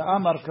Chisda da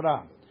Amar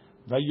Kra.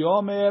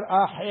 Vayomer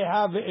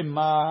acheha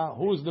ve'imma.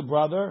 Who's the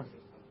brother?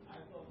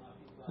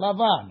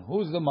 Lavan.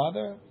 Who's the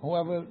mother?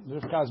 Whoever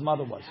Rivka's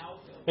mother was.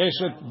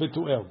 Eshet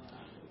Betuel.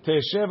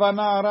 Tesheva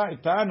na'ara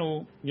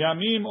itanu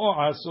yamim o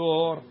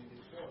asor.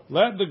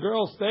 Let the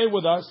girl stay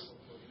with us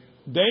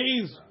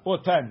days or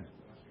 10.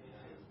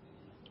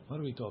 What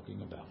are we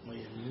talking about?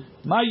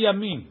 Ma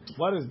yamim.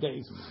 What is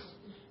days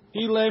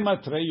mean? Ile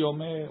matre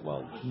yome.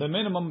 Well, the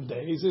minimum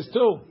days is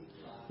 2.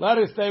 Let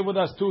her stay with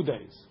us 2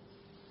 days.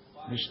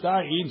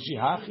 Mishta in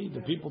shihachi.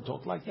 The people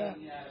talk like that,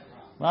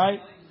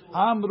 right?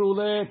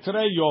 Amrule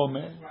tre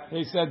yome.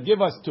 They said,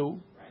 give us 2.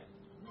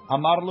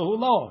 Amar lehu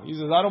lo. He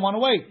says, I don't want to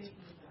wait.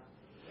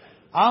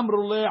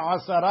 Amrule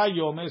asara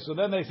yome. So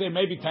then they say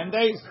maybe 10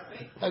 days.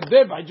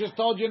 Dib, I just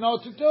told you no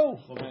to do.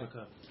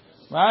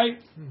 Right?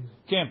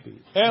 Can't be.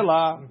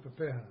 Ela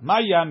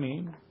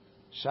mayamim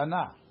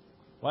shana.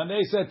 When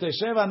they said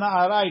Tesheva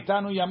na'ara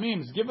itanu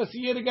yamim, give us a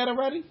year to get it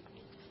ready.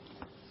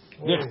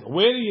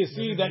 Where do you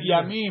see that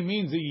yamim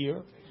means a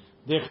year?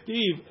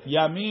 Dechtiv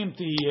yamim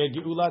tihye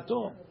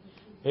geulato.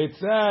 It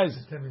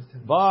says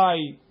by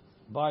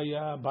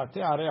Batei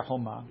Arei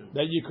Homa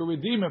that you can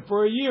redeem it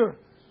for a year,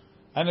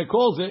 and it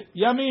calls it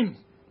yamim.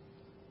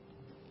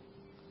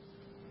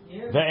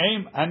 The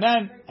aim, and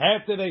then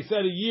after they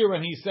said a year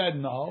and he said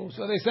no,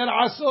 so they said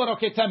asur,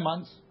 okay, 10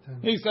 months.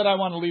 He said I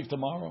want to leave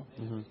tomorrow.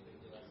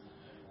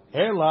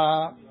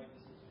 Ela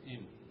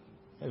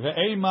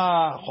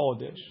ve'ema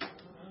chodesh.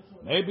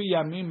 Maybe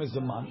yamim is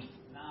a month.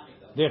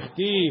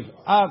 Dechtiv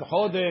ad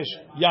chodesh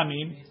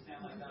yamim.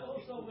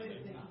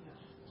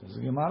 Says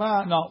the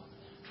Gemara, no.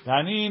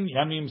 Tanin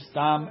yamim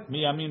stam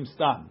mi yamim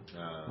stam.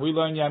 We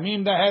learn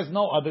yamim that has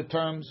no other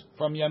terms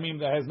from yamim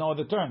that has no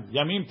other term.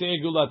 Yamim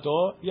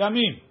te'egulato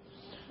yamim.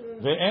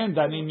 Ve'en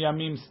danim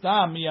yamim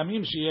stam mi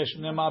yamim sheyesh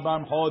nema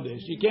bam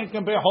chodesh. You can't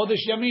compare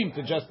chodesh yamim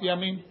to just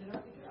yamim.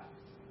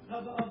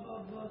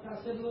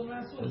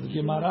 Says the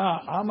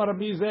Gemara, Amar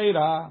Rabbi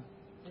Zeira,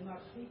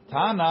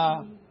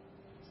 Tana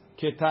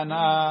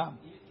ketana.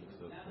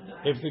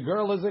 If the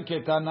girl is a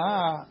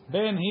ketana,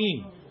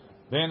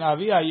 ben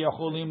avia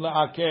yachulim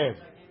la'akev.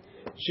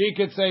 She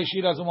could say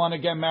she doesn't want to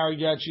get married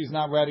yet, she's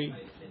not ready.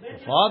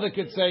 The father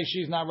could say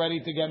she's not ready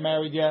to get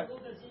married yet,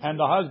 and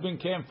the husband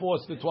can't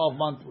force the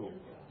 12-month rule.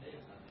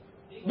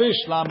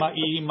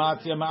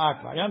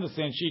 I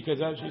understand she could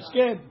say she's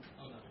scared.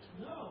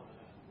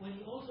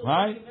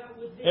 Right?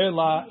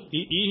 Ela,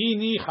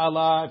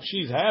 if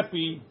she's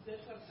happy,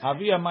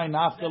 avia my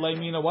naftale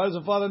mina. Why does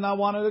the father not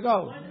want her to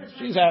go?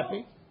 She's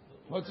happy.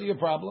 What's your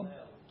problem?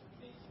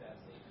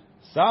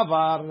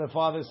 Savar, the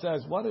father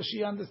says, what does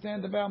she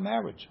understand about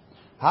marriage?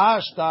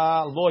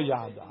 Hashta lo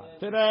yada.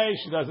 Today,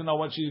 she doesn't know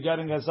what she's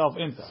getting herself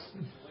into.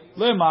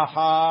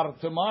 Lemachar,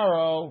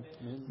 tomorrow,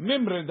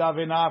 mimrida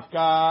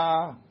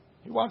v'nafka.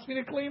 He wants me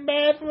to clean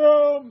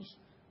bathrooms.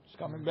 She's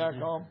coming back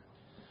home.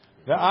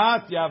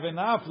 Ve'atya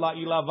v'nafla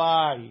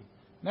ilavai.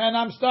 Man,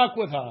 I'm stuck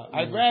with her.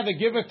 I'd rather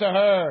give it to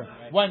her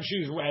when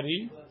she's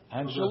ready,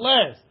 and she'll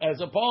last, as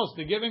opposed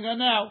to giving her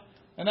now,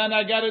 and then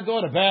I got her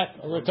daughter back,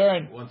 a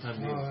return. One-time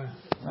deal.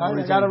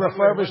 I got a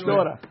refurbished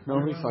daughter. No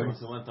refund.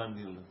 It's a one-time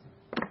deal.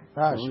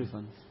 No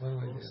refund.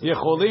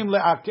 יכולים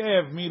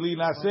לעכב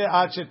מלהינשא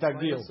עד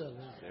שתגיל.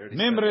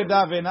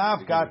 ממרדה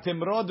ונפקא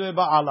תמרוד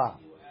בבעלה.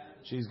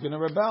 She's going to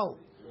rebel.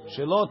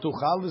 שלא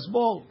תוכל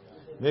לסבול.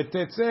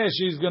 ותצא,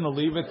 she's going to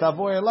leave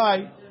ותבוא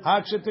אליי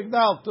עד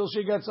שתגדל, till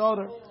she gets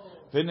older.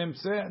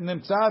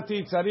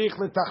 ונמצאתי צריך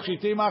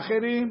לתכשיטים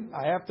אחרים.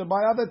 I have to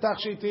buy other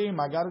תכשיטים.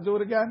 I got to do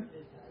it again.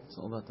 It's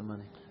all about the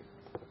money.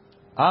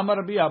 אמר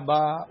רבי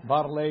אבא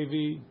בר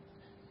לוי,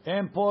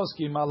 אין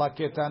פוסקים על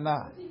הקטנה.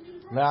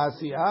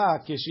 לעשייה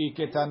כשהיא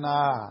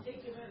קטנה.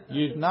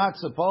 You're not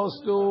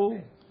supposed to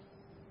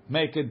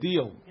make a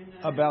deal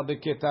about the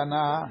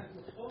ketana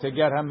to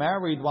get her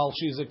married while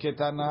she's a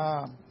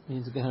ketana.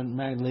 Means to get her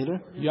married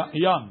later?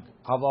 Young.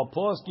 אבל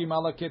פוסקים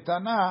על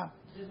הקטנה,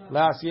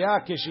 לעשייה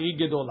כשהיא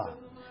גדולה.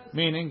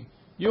 Meaning,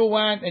 you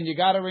went and you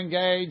got her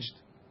engaged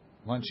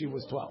when she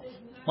was 12.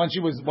 When she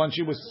was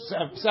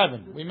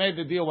 7. We made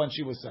the deal when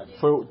she was 7.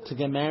 To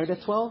get married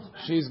at 12?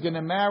 She's going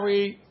to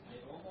marry.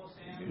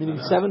 Meaning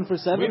 7 for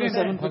 7 or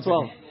 7 for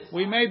 12?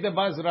 We made the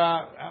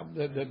Basra.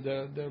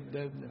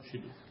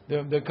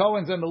 The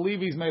Cohens and the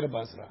Levies made a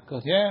Basra.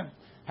 Good. Yeah.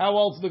 How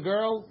old's the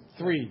girl?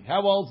 3.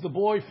 How old's the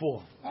boy?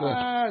 4.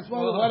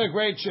 What a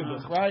great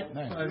shidduch, right?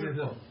 Nice.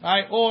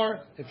 Right. Or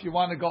if you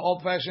want to go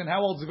old-fashioned,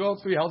 how old's the girl?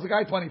 3. How old's the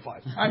guy?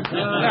 25.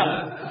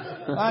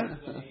 Right?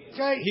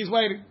 Okay, he's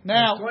waiting.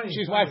 Now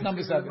she's wife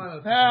number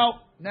 7.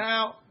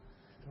 Now.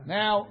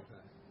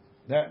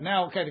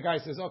 Okay, the guy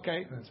says,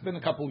 okay, it's been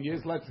a couple of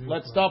years.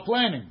 Let's start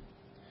planning,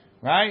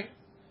 right?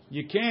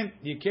 You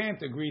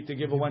can't agree to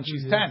give her when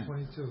she's 10.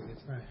 22,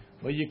 that's right.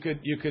 But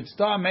you could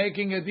start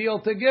making a deal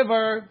to give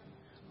her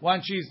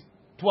when she's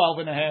 12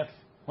 and a half,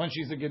 when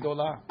she's a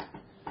gedolah.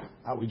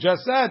 We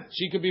just said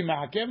she could be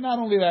ma'akev. Not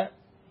only that,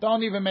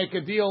 don't even make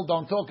a deal.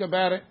 Don't talk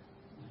about it.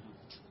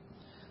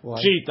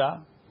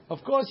 Shita.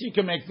 Of course, you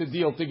can make the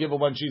deal to give her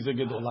when she's a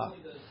gedolah.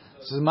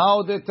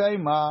 Smao de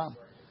teima.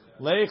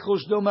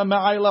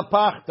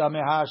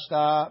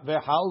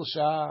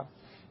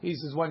 He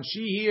says when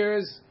she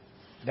hears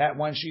that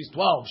when she's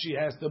 12 she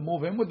has to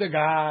move in with the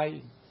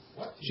guy,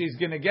 she's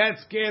going to get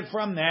scared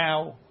from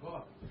now,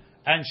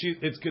 and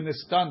it's going to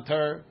stunt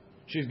her.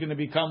 She's going to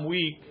become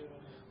weak.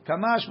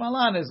 Kamash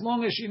malan, as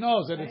long as she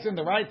knows that it's in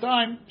the right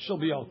time, she'll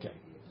be okay.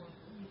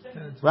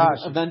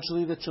 Rashi.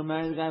 Eventually that she'll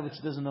marry the guy, but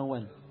she doesn't know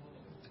when.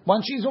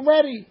 When she's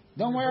ready.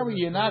 Don't worry,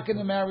 you're not going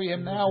to marry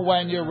him now.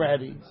 When you're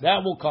ready,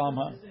 that will calm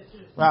her.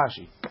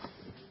 Rashi.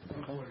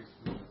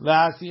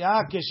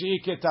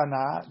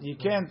 You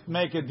can't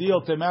make a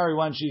deal to marry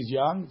when she's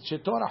young.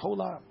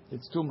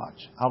 It's too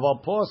much.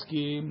 Aval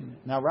poskim.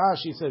 Now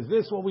Rashi says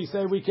this. What we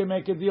say we can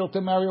make a deal to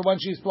marry her when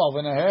she's 12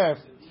 and a half.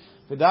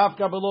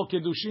 V'davka below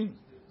kiddushin.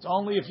 It's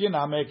only if you're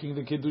not making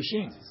the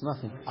kiddushin. It's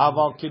nothing.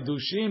 Aval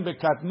kiddushin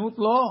bekatnut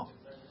lo.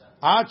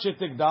 Ad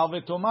shetigdal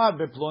v'tomar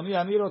beploni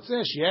ani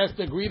rotzeh. She has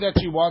to agree that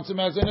she wants him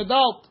as an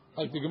adult,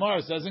 like the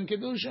Gemara says in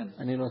kiddushin.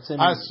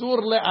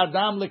 Asur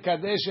le'adam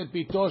lekadesh et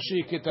pito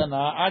shehi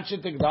ketana ad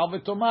shetigdal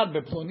v'tomar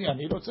beploni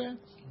ani rotzeh.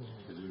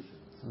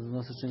 There's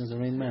no such thing as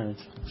arranged marriage.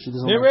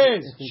 There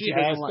is. She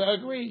has to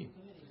agree.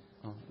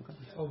 Oh, okay.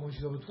 Oh, when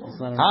she's over 12.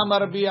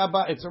 Amar bi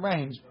Abba, it's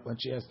arranged when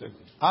she has to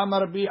agree.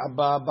 Amar bi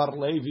Abba bar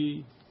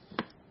Levi,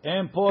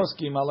 en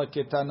poskim ala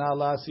ketana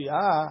la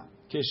si'a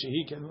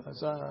keshehi ken.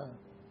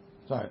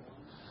 Sorry.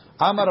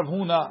 Amar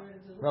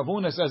Rav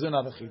Huna says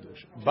another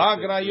chidush.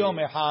 Bagra yom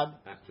ehad.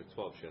 After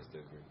 12, she has to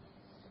agree.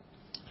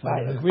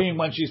 Right, agreeing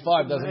when she's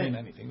 5 doesn't mean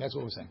anything. That's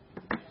what we're saying.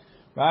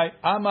 Right?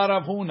 Amar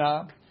Rav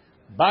Huna,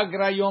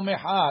 bagra yom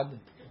ehad.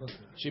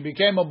 She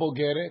became a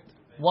bogeret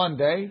one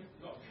day.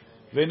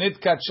 V'nit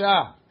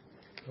kacha.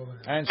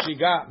 And she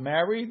got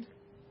married.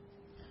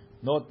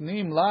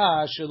 Notnim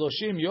la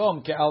sheloshim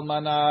yom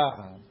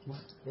ke'almana.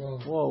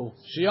 Whoa.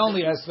 She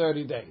only has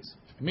 30 days.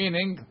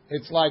 Meaning,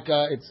 it's like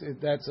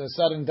that's a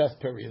sudden death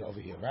period over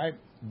here, right?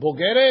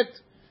 Bogeret.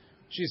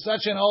 She's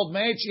such an old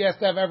maid. She has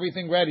to have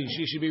everything ready.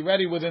 She should be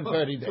ready within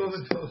 30 days.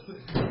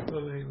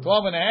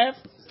 12 and a half.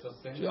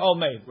 She's old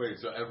maid. Wait,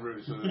 so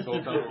this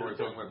whole time when we're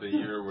talking about the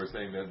year, we're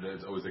saying that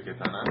it's always a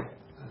ketana?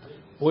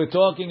 We're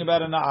talking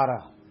about a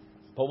na'ara.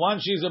 But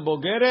once she's a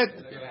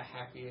bogeret,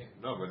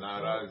 No, but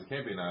na'ara, it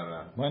can't be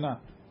na'ara. why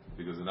not?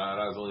 Because the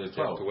na'ara is only a You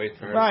have 12. to wait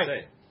for her Right.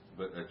 to stay.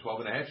 But at 12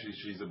 and a half,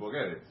 she's a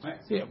bogeret. Yeah.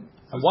 So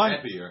it's One,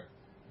 happier.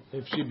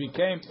 once she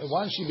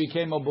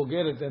became a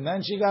bogeret, and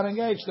then she got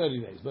engaged 30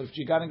 days. But if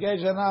she got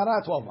engaged at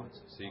na'ara, 12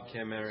 months. So you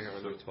can't marry her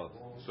under 12.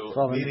 So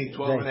 12 meaning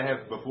 12 and a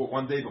half before,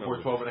 one day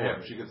before 12 and a half,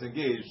 if she gets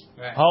engaged.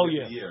 Oh it's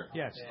yeah. a year.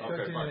 Yes.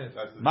 Okay, fine.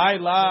 That's the My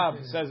love,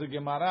 says the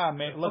Gemara.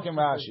 Look in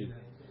Rashi.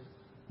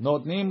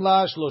 Notnim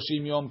la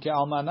shloshim yom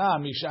ke'almana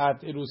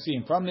mishat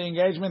irusim. From the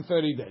engagement,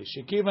 30 days.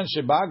 Shekivan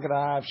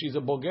shebagra, if she's a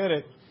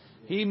bogeret,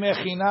 he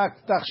mechinak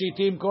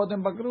tachshitim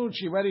kodem bagrut.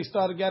 She already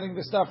started getting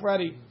the stuff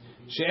ready.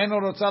 She'eno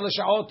rotza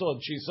l'sha'otod.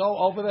 She's so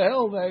over the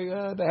hill,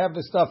 they have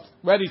the stuff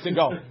ready to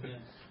go.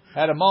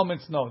 At a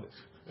moment's notice.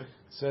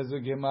 Says the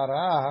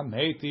Gemara,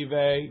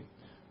 meitive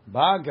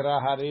bagra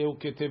hareu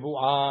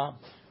ketevuah.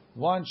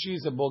 Once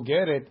she's a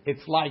bogeret,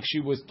 it's like she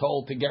was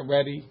told to get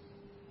ready.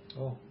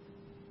 Oh.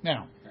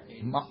 Now,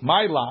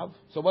 my love.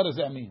 So what does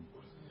that mean?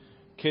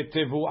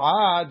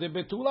 Ketevuah de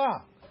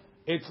betula.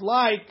 It's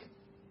like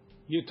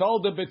you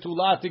told the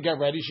betula to get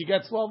ready. She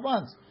gets 12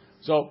 months.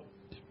 So,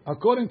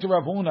 according to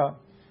Rav Huna,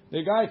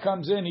 the guy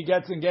comes in, he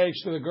gets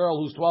engaged to the girl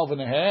who's 12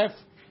 and a half.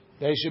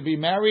 They should be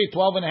married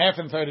 12 and a half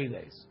in 30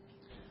 days.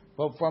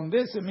 But from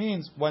this, it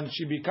means when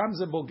she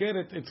becomes a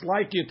bogeret, it's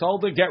like you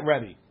told her, get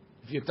ready.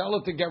 If you tell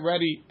her to get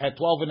ready at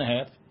 12 and a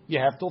half, you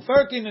have till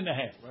 13 and a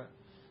half. Right.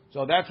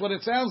 So that's what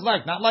it sounds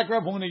like. Not like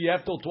Rav Huna, you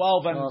have till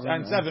 12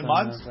 and 7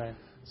 months. Right.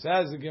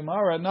 Says the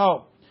Gemara,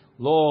 no.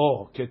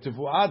 Lo,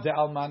 ketevuah de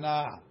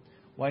almana.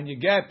 When you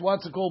get,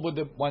 what's it called,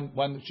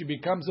 when she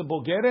becomes a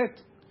bogeret,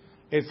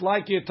 it's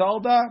like you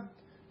told her,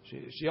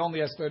 she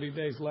only has 30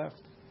 days left.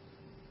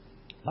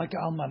 Like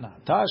almana.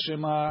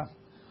 Tashema,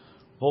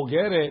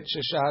 bogeret,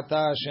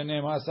 sheshahata,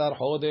 shenem asar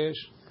chodesh.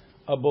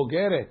 A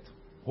bogeret,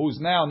 who's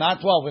now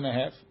not 12 and a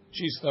half,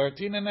 she's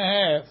 13 and a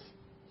half.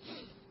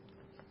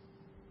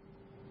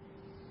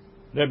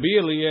 Rabbi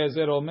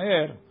Eliezer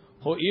Omer,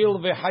 ho'il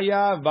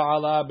v'chayav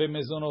ba'ala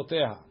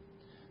b'mezonoteha.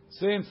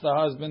 Since the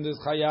husband is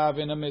chayav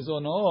in a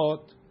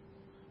mezonot,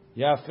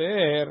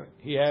 yafer,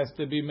 he has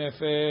to be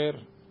mefer.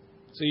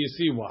 So you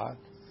see what?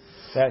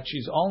 That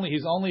he's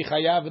only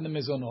chayav in the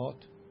mezonot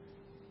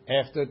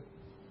after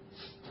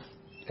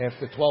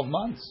 12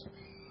 months.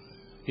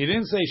 He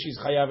didn't say she's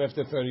chayav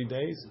after 30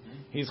 days.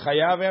 He's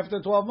chayav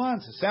after 12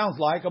 months. It sounds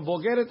like a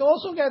bogeret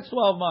also gets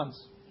 12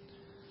 months.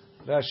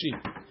 Rashi.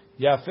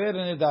 Yafer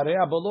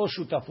nedarea below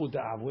shutafut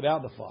av,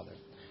 without the father.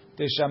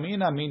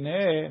 Teshamina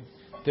mineh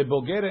te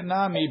bogeret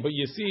nami, but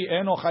you see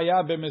eno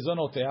chayav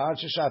b'mezonotea ad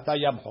sheshata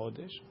yab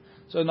chodesh.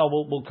 So no,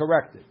 we'll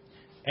correct it.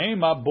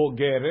 Ema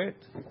bogeret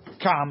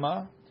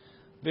kama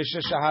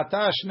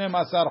v'sheshahata 12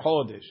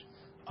 chodesh.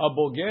 A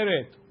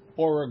bogeret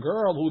or a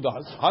girl who the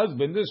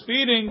husband is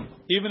feeding,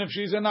 even if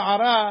she's in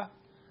na'ara,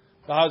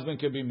 the husband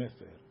could be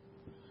mefer.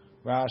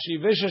 Rashi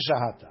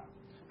v'sheshahata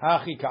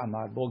hachi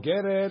kama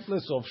bogeret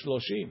lesof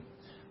 30.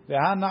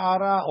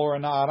 Na'ara or a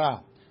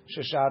na'ara,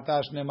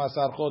 sheshata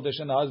 12 chodesh,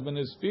 and the husband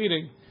is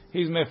feeding,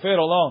 he's mefer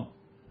alone.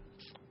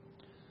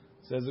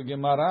 Says the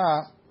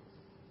Gemara,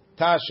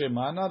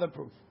 Tashema, another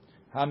proof.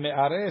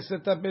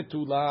 Hame'areset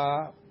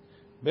betula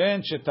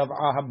ben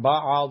shetav'ah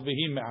ba'al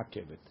v'hi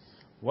me'akevet.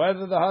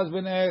 Whether the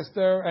husband asked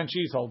her and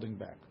she's holding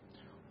back,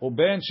 or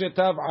ben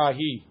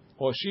shetav'ahi,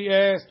 or she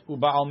asked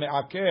u'ba'al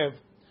me'akev,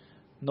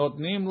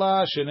 notnim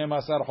la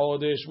 12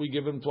 chodesh, we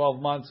give him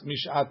 12 months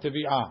mish'at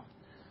tevi'ah.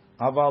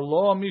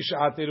 Avalo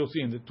mishat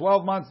erusin. The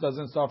 12 months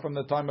doesn't start from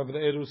the time of the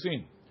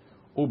erusin.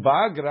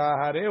 Ubagra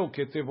hareu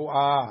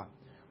ketevuah.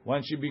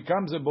 When she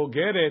becomes a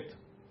bogeret,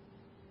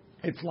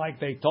 it's like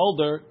they told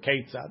her,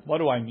 Ketzad. What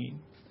do I mean?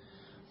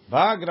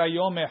 Bagra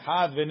yom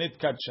echad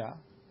v'nitkatsha.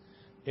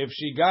 If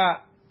she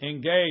got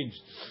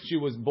engaged, she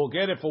was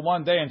bogeret for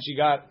one day and she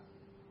got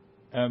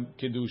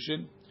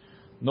kedushin.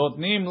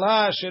 Notnim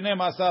la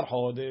shenem asar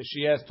chodesh.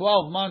 She has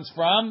 12 months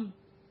from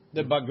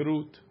the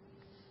bagrut.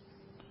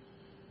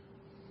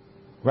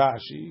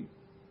 Rashi.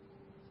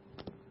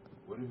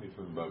 What do you mean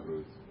from the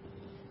bagrut?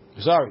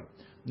 Sorry.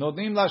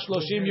 Notnim la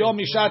shloshim yom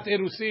mishat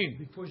erusin.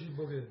 Before she's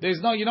bogered. There's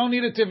no, you don't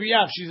need a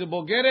tiviyah. If she's a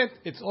bogeret,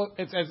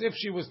 it's as if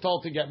she was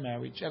told to get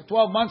married. She has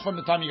 12 months from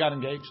the time you got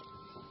engaged.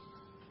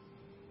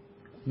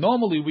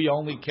 Normally, we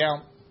only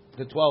count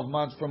the 12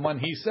 months from when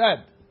he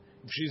said.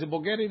 If she's a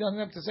bogeret, he doesn't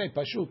have to say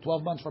pashut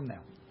 12 months from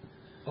now.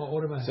 Oh,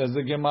 automatic. Says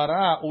the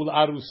Gemara, ul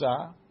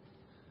arusa.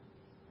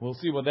 We'll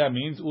see what that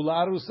means. Ul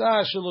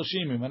arusa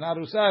shaloshimim. An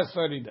arusa is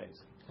 30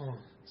 days. Oh.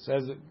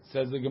 Says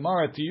the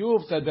Gemara,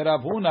 tiyufta de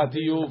Rav Huna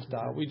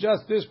tiyufta. We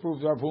just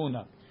disproved Rav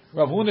Huna.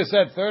 Rav Huna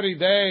said 30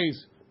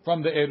 days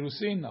from the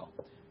erusin. No,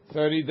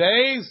 30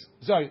 days.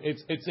 Sorry,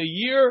 it's a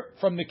year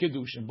from the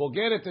kedushin.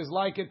 Bogeret is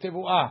like a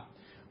tivuah.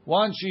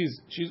 One,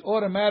 she's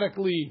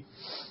automatically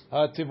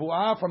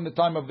tivuah from the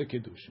time of the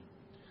kedushin.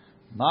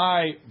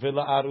 My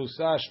vela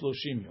arusa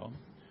shloshim yom.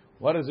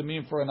 What does it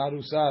mean for an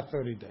arusa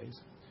 30 days?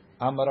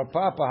 Amar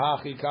papa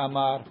hachi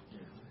kamar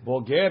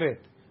bogeret.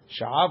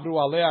 Sha'avru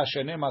alea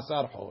shenem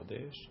asar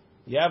chodesh.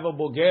 You have a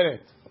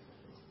bogeret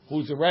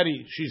who's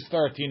already, she's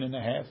 13 and a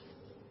half.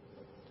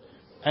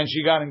 And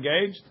she got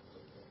engaged.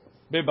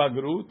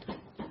 Bebagrut.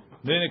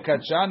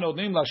 V'nekatsha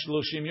nodnim la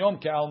shloshim yom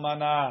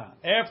ke'almana.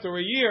 After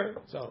a year,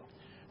 so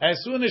as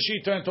soon as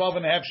she turned 12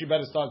 and a half, she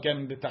better start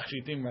getting the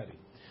tachshitim ready.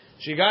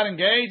 She got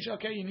engaged,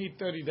 okay, you need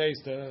 30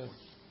 days to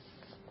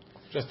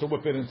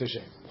whip it into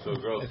shape. So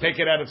girls, take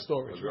it out of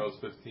storage. A girl's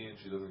 15,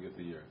 she doesn't get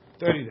the year.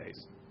 30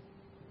 days.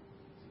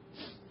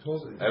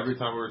 Every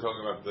time we were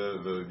talking about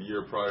the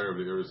year prior of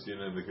the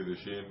Erusin and the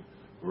Kedushin,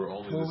 we're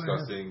only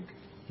discussing.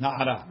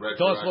 Na'ara.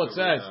 Tosfot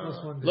says,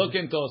 look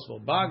in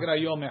Tosfot.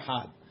 Bagra yom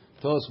echad.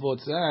 Tosfot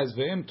says,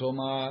 ve'im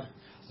tomar,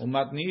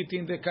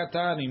 umatnitin de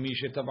katani, mi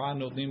shetab'an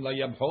notnim la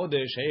yab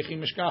chodesh, heichi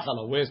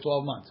mishkachala. Where's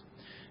 12 months?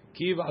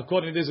 Kiva,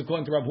 according to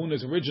Rav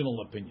Huna's original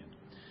opinion.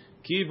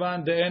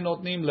 Kivan de'en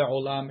notnim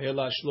le'olam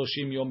ela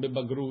shloshim yom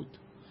bebagrut.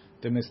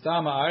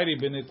 Temestama ayri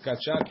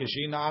benitkatsha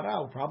keshi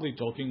na'ara. Probably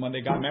talking when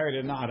they got married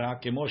in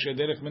na'ara, kemoshe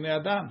derech minei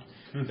adam.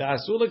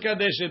 Ta'asu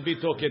lekadesh et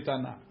bito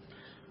ketana.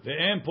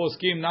 Ve'em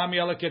poskim nami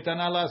ala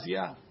ketana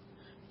la'asiyah.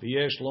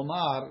 V'yesh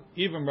lomar,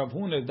 even Rav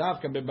Huna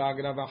davka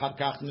bebagra v'achar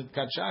kach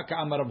nitkatsha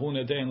ka'amar Rav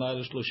Huna de'en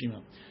la'ela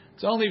shloshim.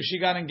 It's only if she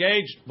got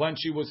engaged when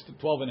she was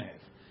 12 and a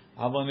half.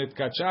 Aval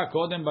nitkatsha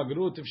kodem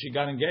bagrut, if she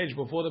got engaged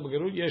before the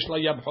bagrut, yesh la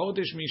yab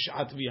chodesh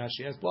mish'at v'yah.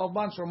 She has 12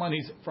 months from when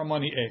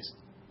he asked.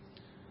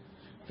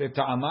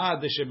 וטעמה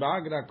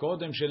דשבאגרה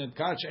קודם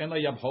שנתקעת שאין לה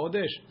יב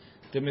חודש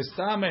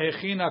דמסתמה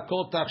הכינה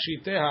כל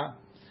תכשיטיה.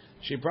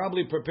 She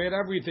probably prepared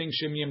everything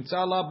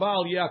שימצא לה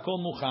בעל יהיה הכל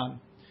מוכן.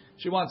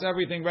 She wants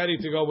everything ready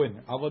to go in.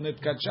 אבל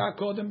נתקדשה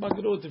קודם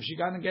בגרות. If she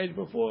got engaged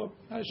before,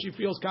 she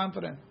feels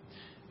confident.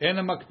 אין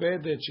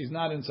המקפדת, she's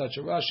not in such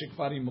a rush,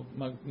 שכבר היא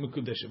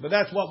מקודשת. But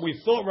that's what we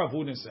thought Rav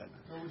Huna said.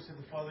 I thought we said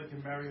the father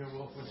can marry her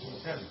off when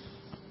she's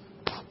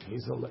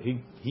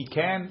 10. He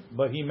can,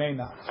 but he may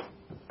not.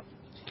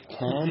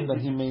 Can, but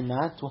he may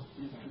not.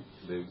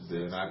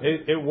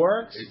 It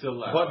works,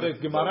 but the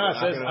Gemara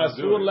says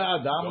asur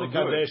le'adam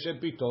lekadesh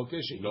et pito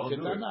keshehi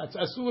ketana. It's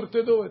asur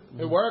to do it.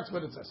 It works,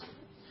 but it's asur.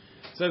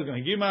 It says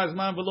gima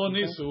azman v'lo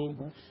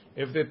nisu.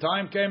 If the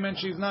time came and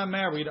she's not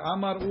married,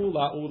 Amar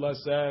Ula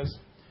says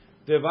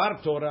devar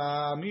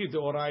Torah mi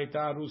deoraita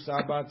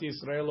arusa bat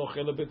Yisrael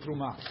ochel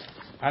betruma.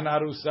 An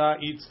arusa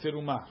eats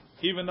teruma,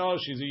 even though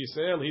she's a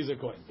Yisrael, he's a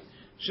Kohen.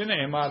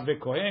 Shneimar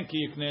v'kohen ki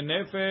yikne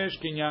nefesh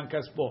kinyan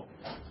kaspo.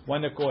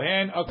 When a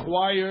kohen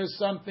acquires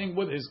something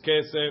with his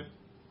kesef,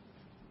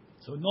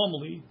 so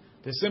normally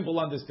the simple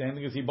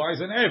understanding is he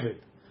buys an eved,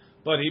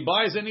 but he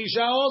buys an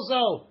isha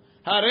also.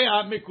 Harei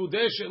ad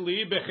mikudesh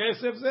li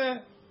bechesef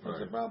zeh. What's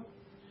the problem?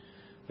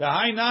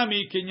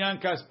 V'hainami kinyan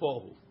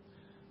kaspo.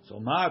 So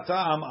ma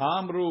ta'am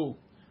amru.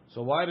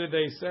 So why did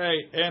they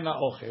say ena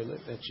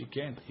ochelet, that she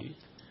can't eat?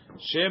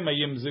 Shema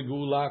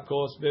yimzegu la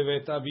kos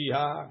bevet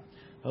aviha.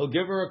 He'll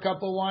give her a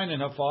cup of wine in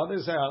her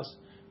father's house.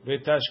 She'll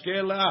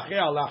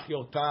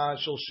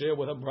share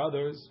with her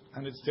brothers,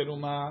 and it's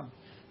teruma.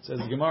 Says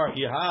Gemara,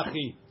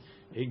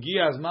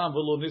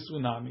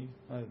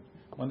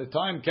 when the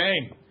time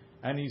came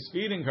and he's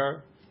feeding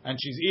her and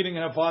she's eating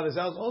in her father's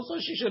house, also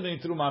she shouldn't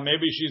eat teruma.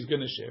 Maybe she's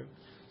going to share.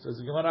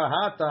 Says Gemara,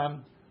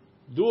 hatam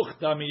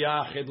duchta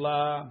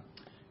miyachidla.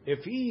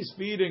 If he's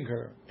feeding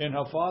her in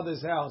her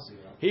father's house,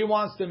 he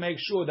wants to make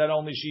sure that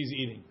only she's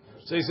eating.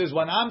 So he says,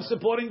 when I'm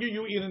supporting you,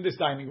 you eat in this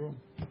dining room.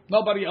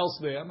 Nobody else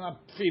there. I'm not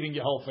feeding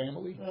your whole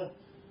family.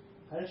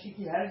 How does he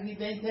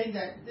maintain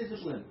that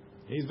discipline?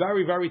 He's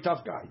very, very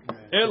tough guy.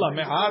 Ela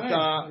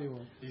me'ata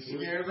You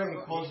scared her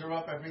and calls her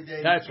up every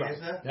day. That's right.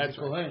 That's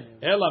right.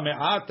 Ela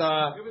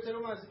me'ata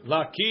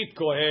lakit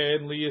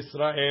kohen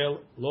liYisrael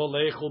lo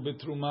lechol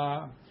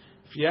betruma.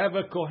 If you have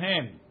a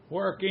kohen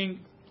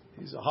working,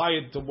 he's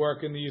hired to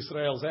work in the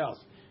Yisrael's house.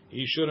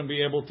 He shouldn't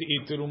be able to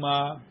eat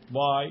teruma.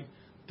 Why?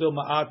 Till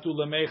ma'atu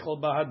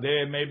lemechol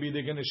bahadeh. Maybe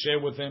they're going to share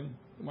with him.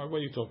 What are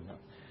you talking about?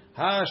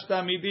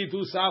 Hashta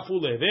miditu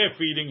safule. They're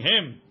feeding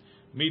him.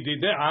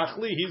 Midide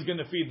achli. He's going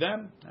to feed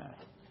them.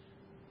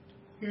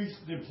 He's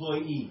the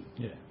employee.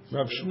 Yeah.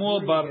 Rav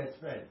Shmuel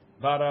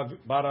Barav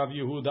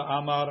Yehuda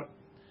Amar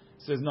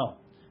says no.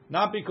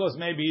 Not because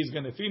maybe he's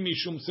going to feed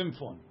Mishum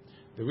Simfon.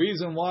 The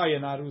reason why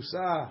an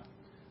Arusa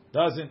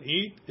doesn't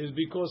eat is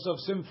because of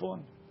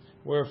Simfon.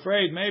 We're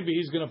afraid maybe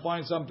he's going to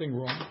find something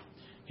wrong.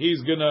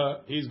 He's going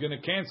to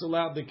cancel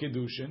out the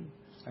Kiddushin.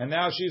 And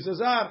now she's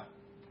Azar.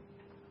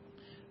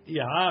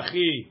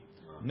 Yahachi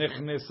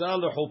Nechnesa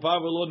lechupa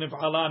velo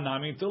nif'ala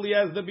nami. Until he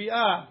has the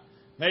bi'ah,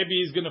 maybe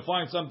he's going to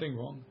find something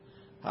wrong.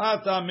 He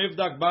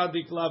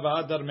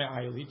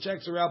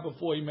checks her out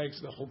before he makes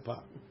the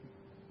chuppah.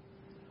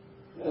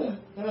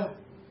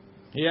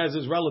 He has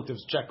his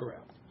relatives check her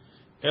out.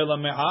 Ela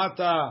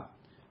me'ata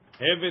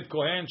evet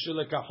kohen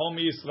shelekachom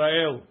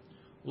Yisrael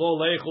lo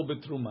leichol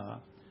betruma.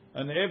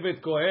 An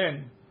evet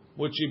kohen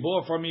which he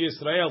bought from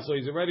Yisrael, so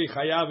he's already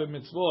chayav in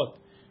mitzvot.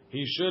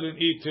 He shouldn't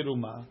eat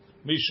teruma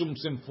mishum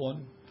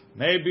simfon.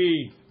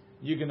 Maybe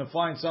you're going to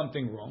find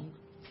something wrong.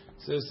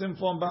 Says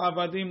simfon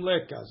ba'avadim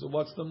leka. So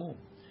what's the move?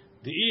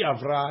 The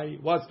Avrai,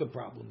 what's the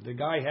problem? The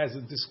guy has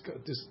a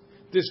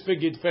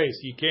disfigured face.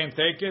 You can't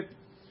take it?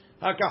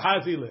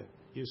 Hakahazile,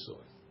 you saw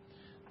it.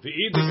 The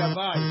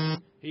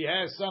Gavai, he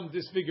has some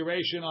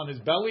disfiguration on his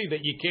belly that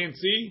you can't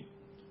see.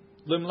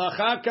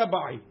 Limlacha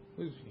kabai.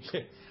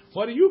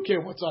 What do you care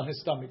what's on his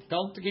stomach?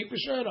 Tell him to keep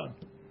his shirt on.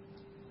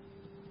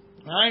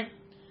 Right?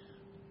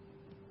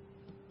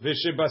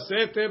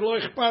 V'shebaseter lo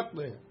ichpat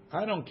le.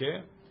 I don't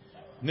care.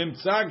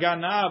 Nimtza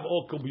ganav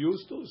o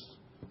kubyustus.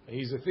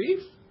 He's a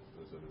thief.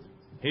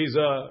 He's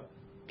a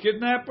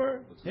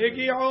kidnapper.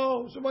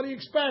 Higio. So what do you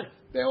expect?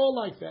 They're all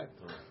like that.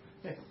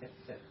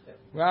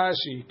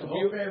 Rashi. The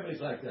whole family's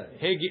like that.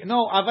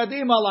 No,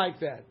 avadim are like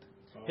that.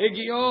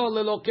 Higio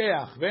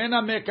lelokeach.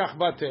 Ve'ena mekach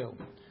batel.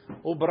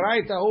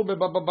 Ubraita hu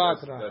bebaba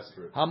batra.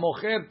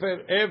 Hamocher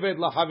per eved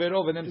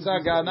lahavero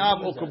v'nemtza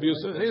ganav o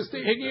kubyustus.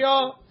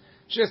 Higio.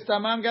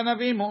 Shestamam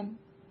ganavimum.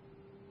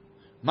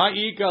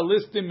 Ma'ika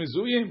listim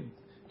mizuyim.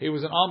 He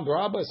was an armed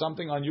robber,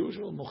 something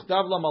unusual.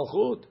 Mukhtav la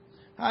malchut.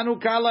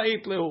 Hanukala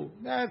itlehu.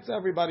 That's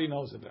everybody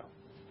knows about.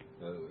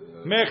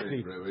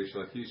 Mechti.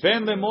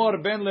 Ben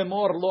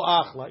lemor lo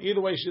achla. Either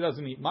way, she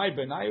doesn't eat. My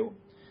benayu.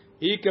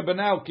 Ika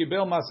benau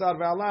kibel masar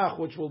ve'alach,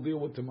 which we'll deal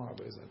with tomorrow.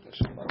 She's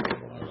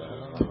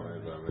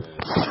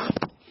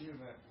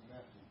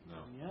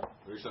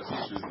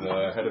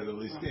the head of the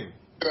least team.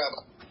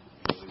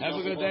 Have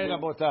a good day,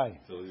 Rabotai.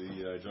 So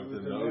he jumped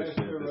in the ocean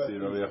to see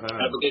Rabbi Yochanan.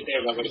 Have a good day,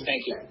 Rabbi.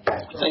 Thank you.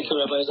 Thank you,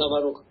 Rabbi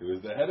Zavaruk. He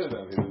was the head of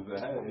them. He was the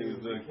head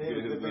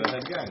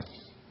guy.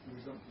 He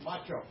was a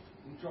macho.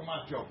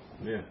 Macho.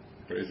 Yeah,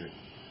 crazy.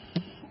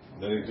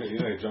 Then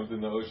he jumped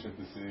in the ocean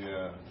to see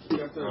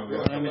Rabbi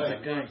Yochanan.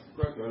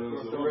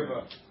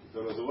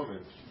 Thought it was a woman.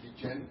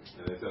 And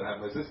they said, I have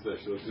my sister.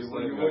 She'll just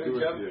let me do it to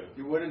you.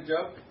 You wouldn't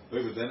jump?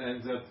 Wait, but then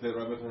Rabbi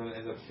Yochanan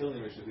ends up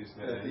killing Mishati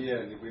Sneh.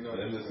 Yeah, we know.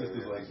 And the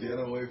sister's like, get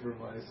away from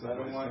my son. I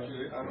don't want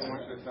you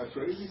to touch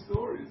crazy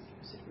stories.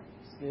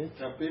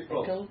 Some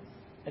people.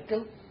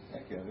 Ekel.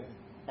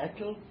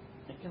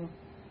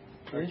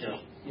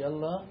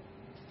 Yalla.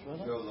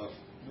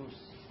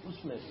 Loose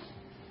flesh.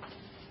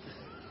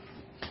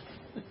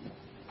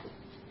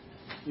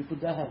 You put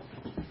that.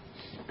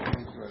 I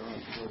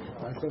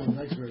said the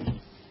next version.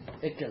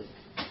 Ekel.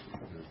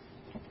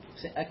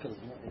 Say ekel.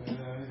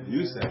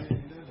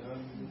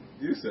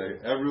 You say.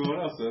 Everyone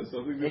else says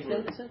something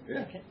different. Ekel.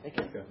 Yeah.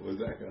 Ekel. What's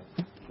that guy?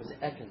 Was it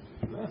ekel?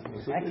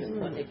 Ekel,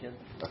 not ekel.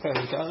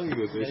 I'm telling you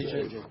what they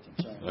say.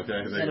 Okay,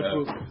 Instead of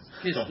proof.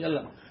 Kiss,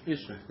 yalla.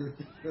 Kiss.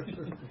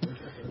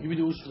 Give me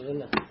the usla,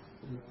 yalla.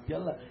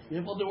 Yalla. You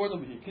have all the word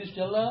over here. Kiss,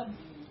 yalla.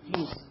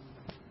 Loose.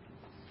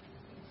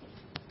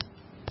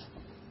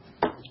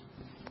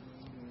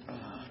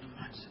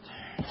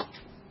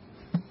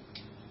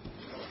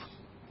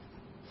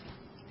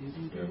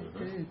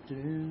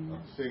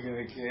 So you're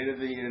going to cater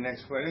the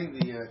next wedding,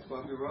 the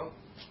 12-year-old?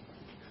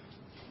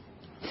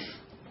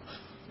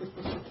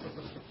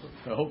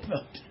 I hope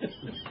not.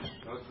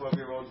 No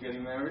 12-year-olds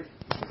getting married?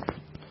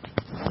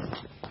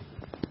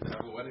 They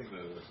have a wedding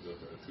the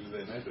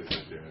Tuesday night, they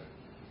said,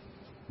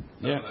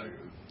 Yeah.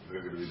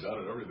 They're going to be done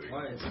and everything.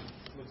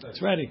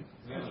 It's ready.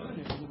 Yeah.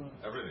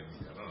 Everything.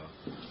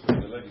 I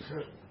don't know. It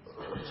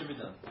should be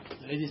done.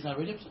 The lady's not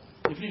ready?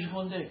 They finished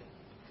one day.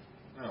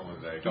 No,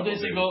 one day. 2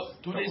 days ago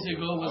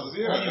was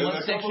only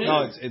one section.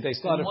 No, they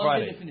started One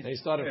Friday. day they finished. They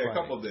started Yeah, a Friday.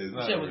 couple of days.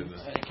 Not Yeah, everything.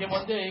 it came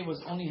one day, it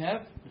was only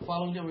half. The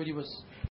following day already was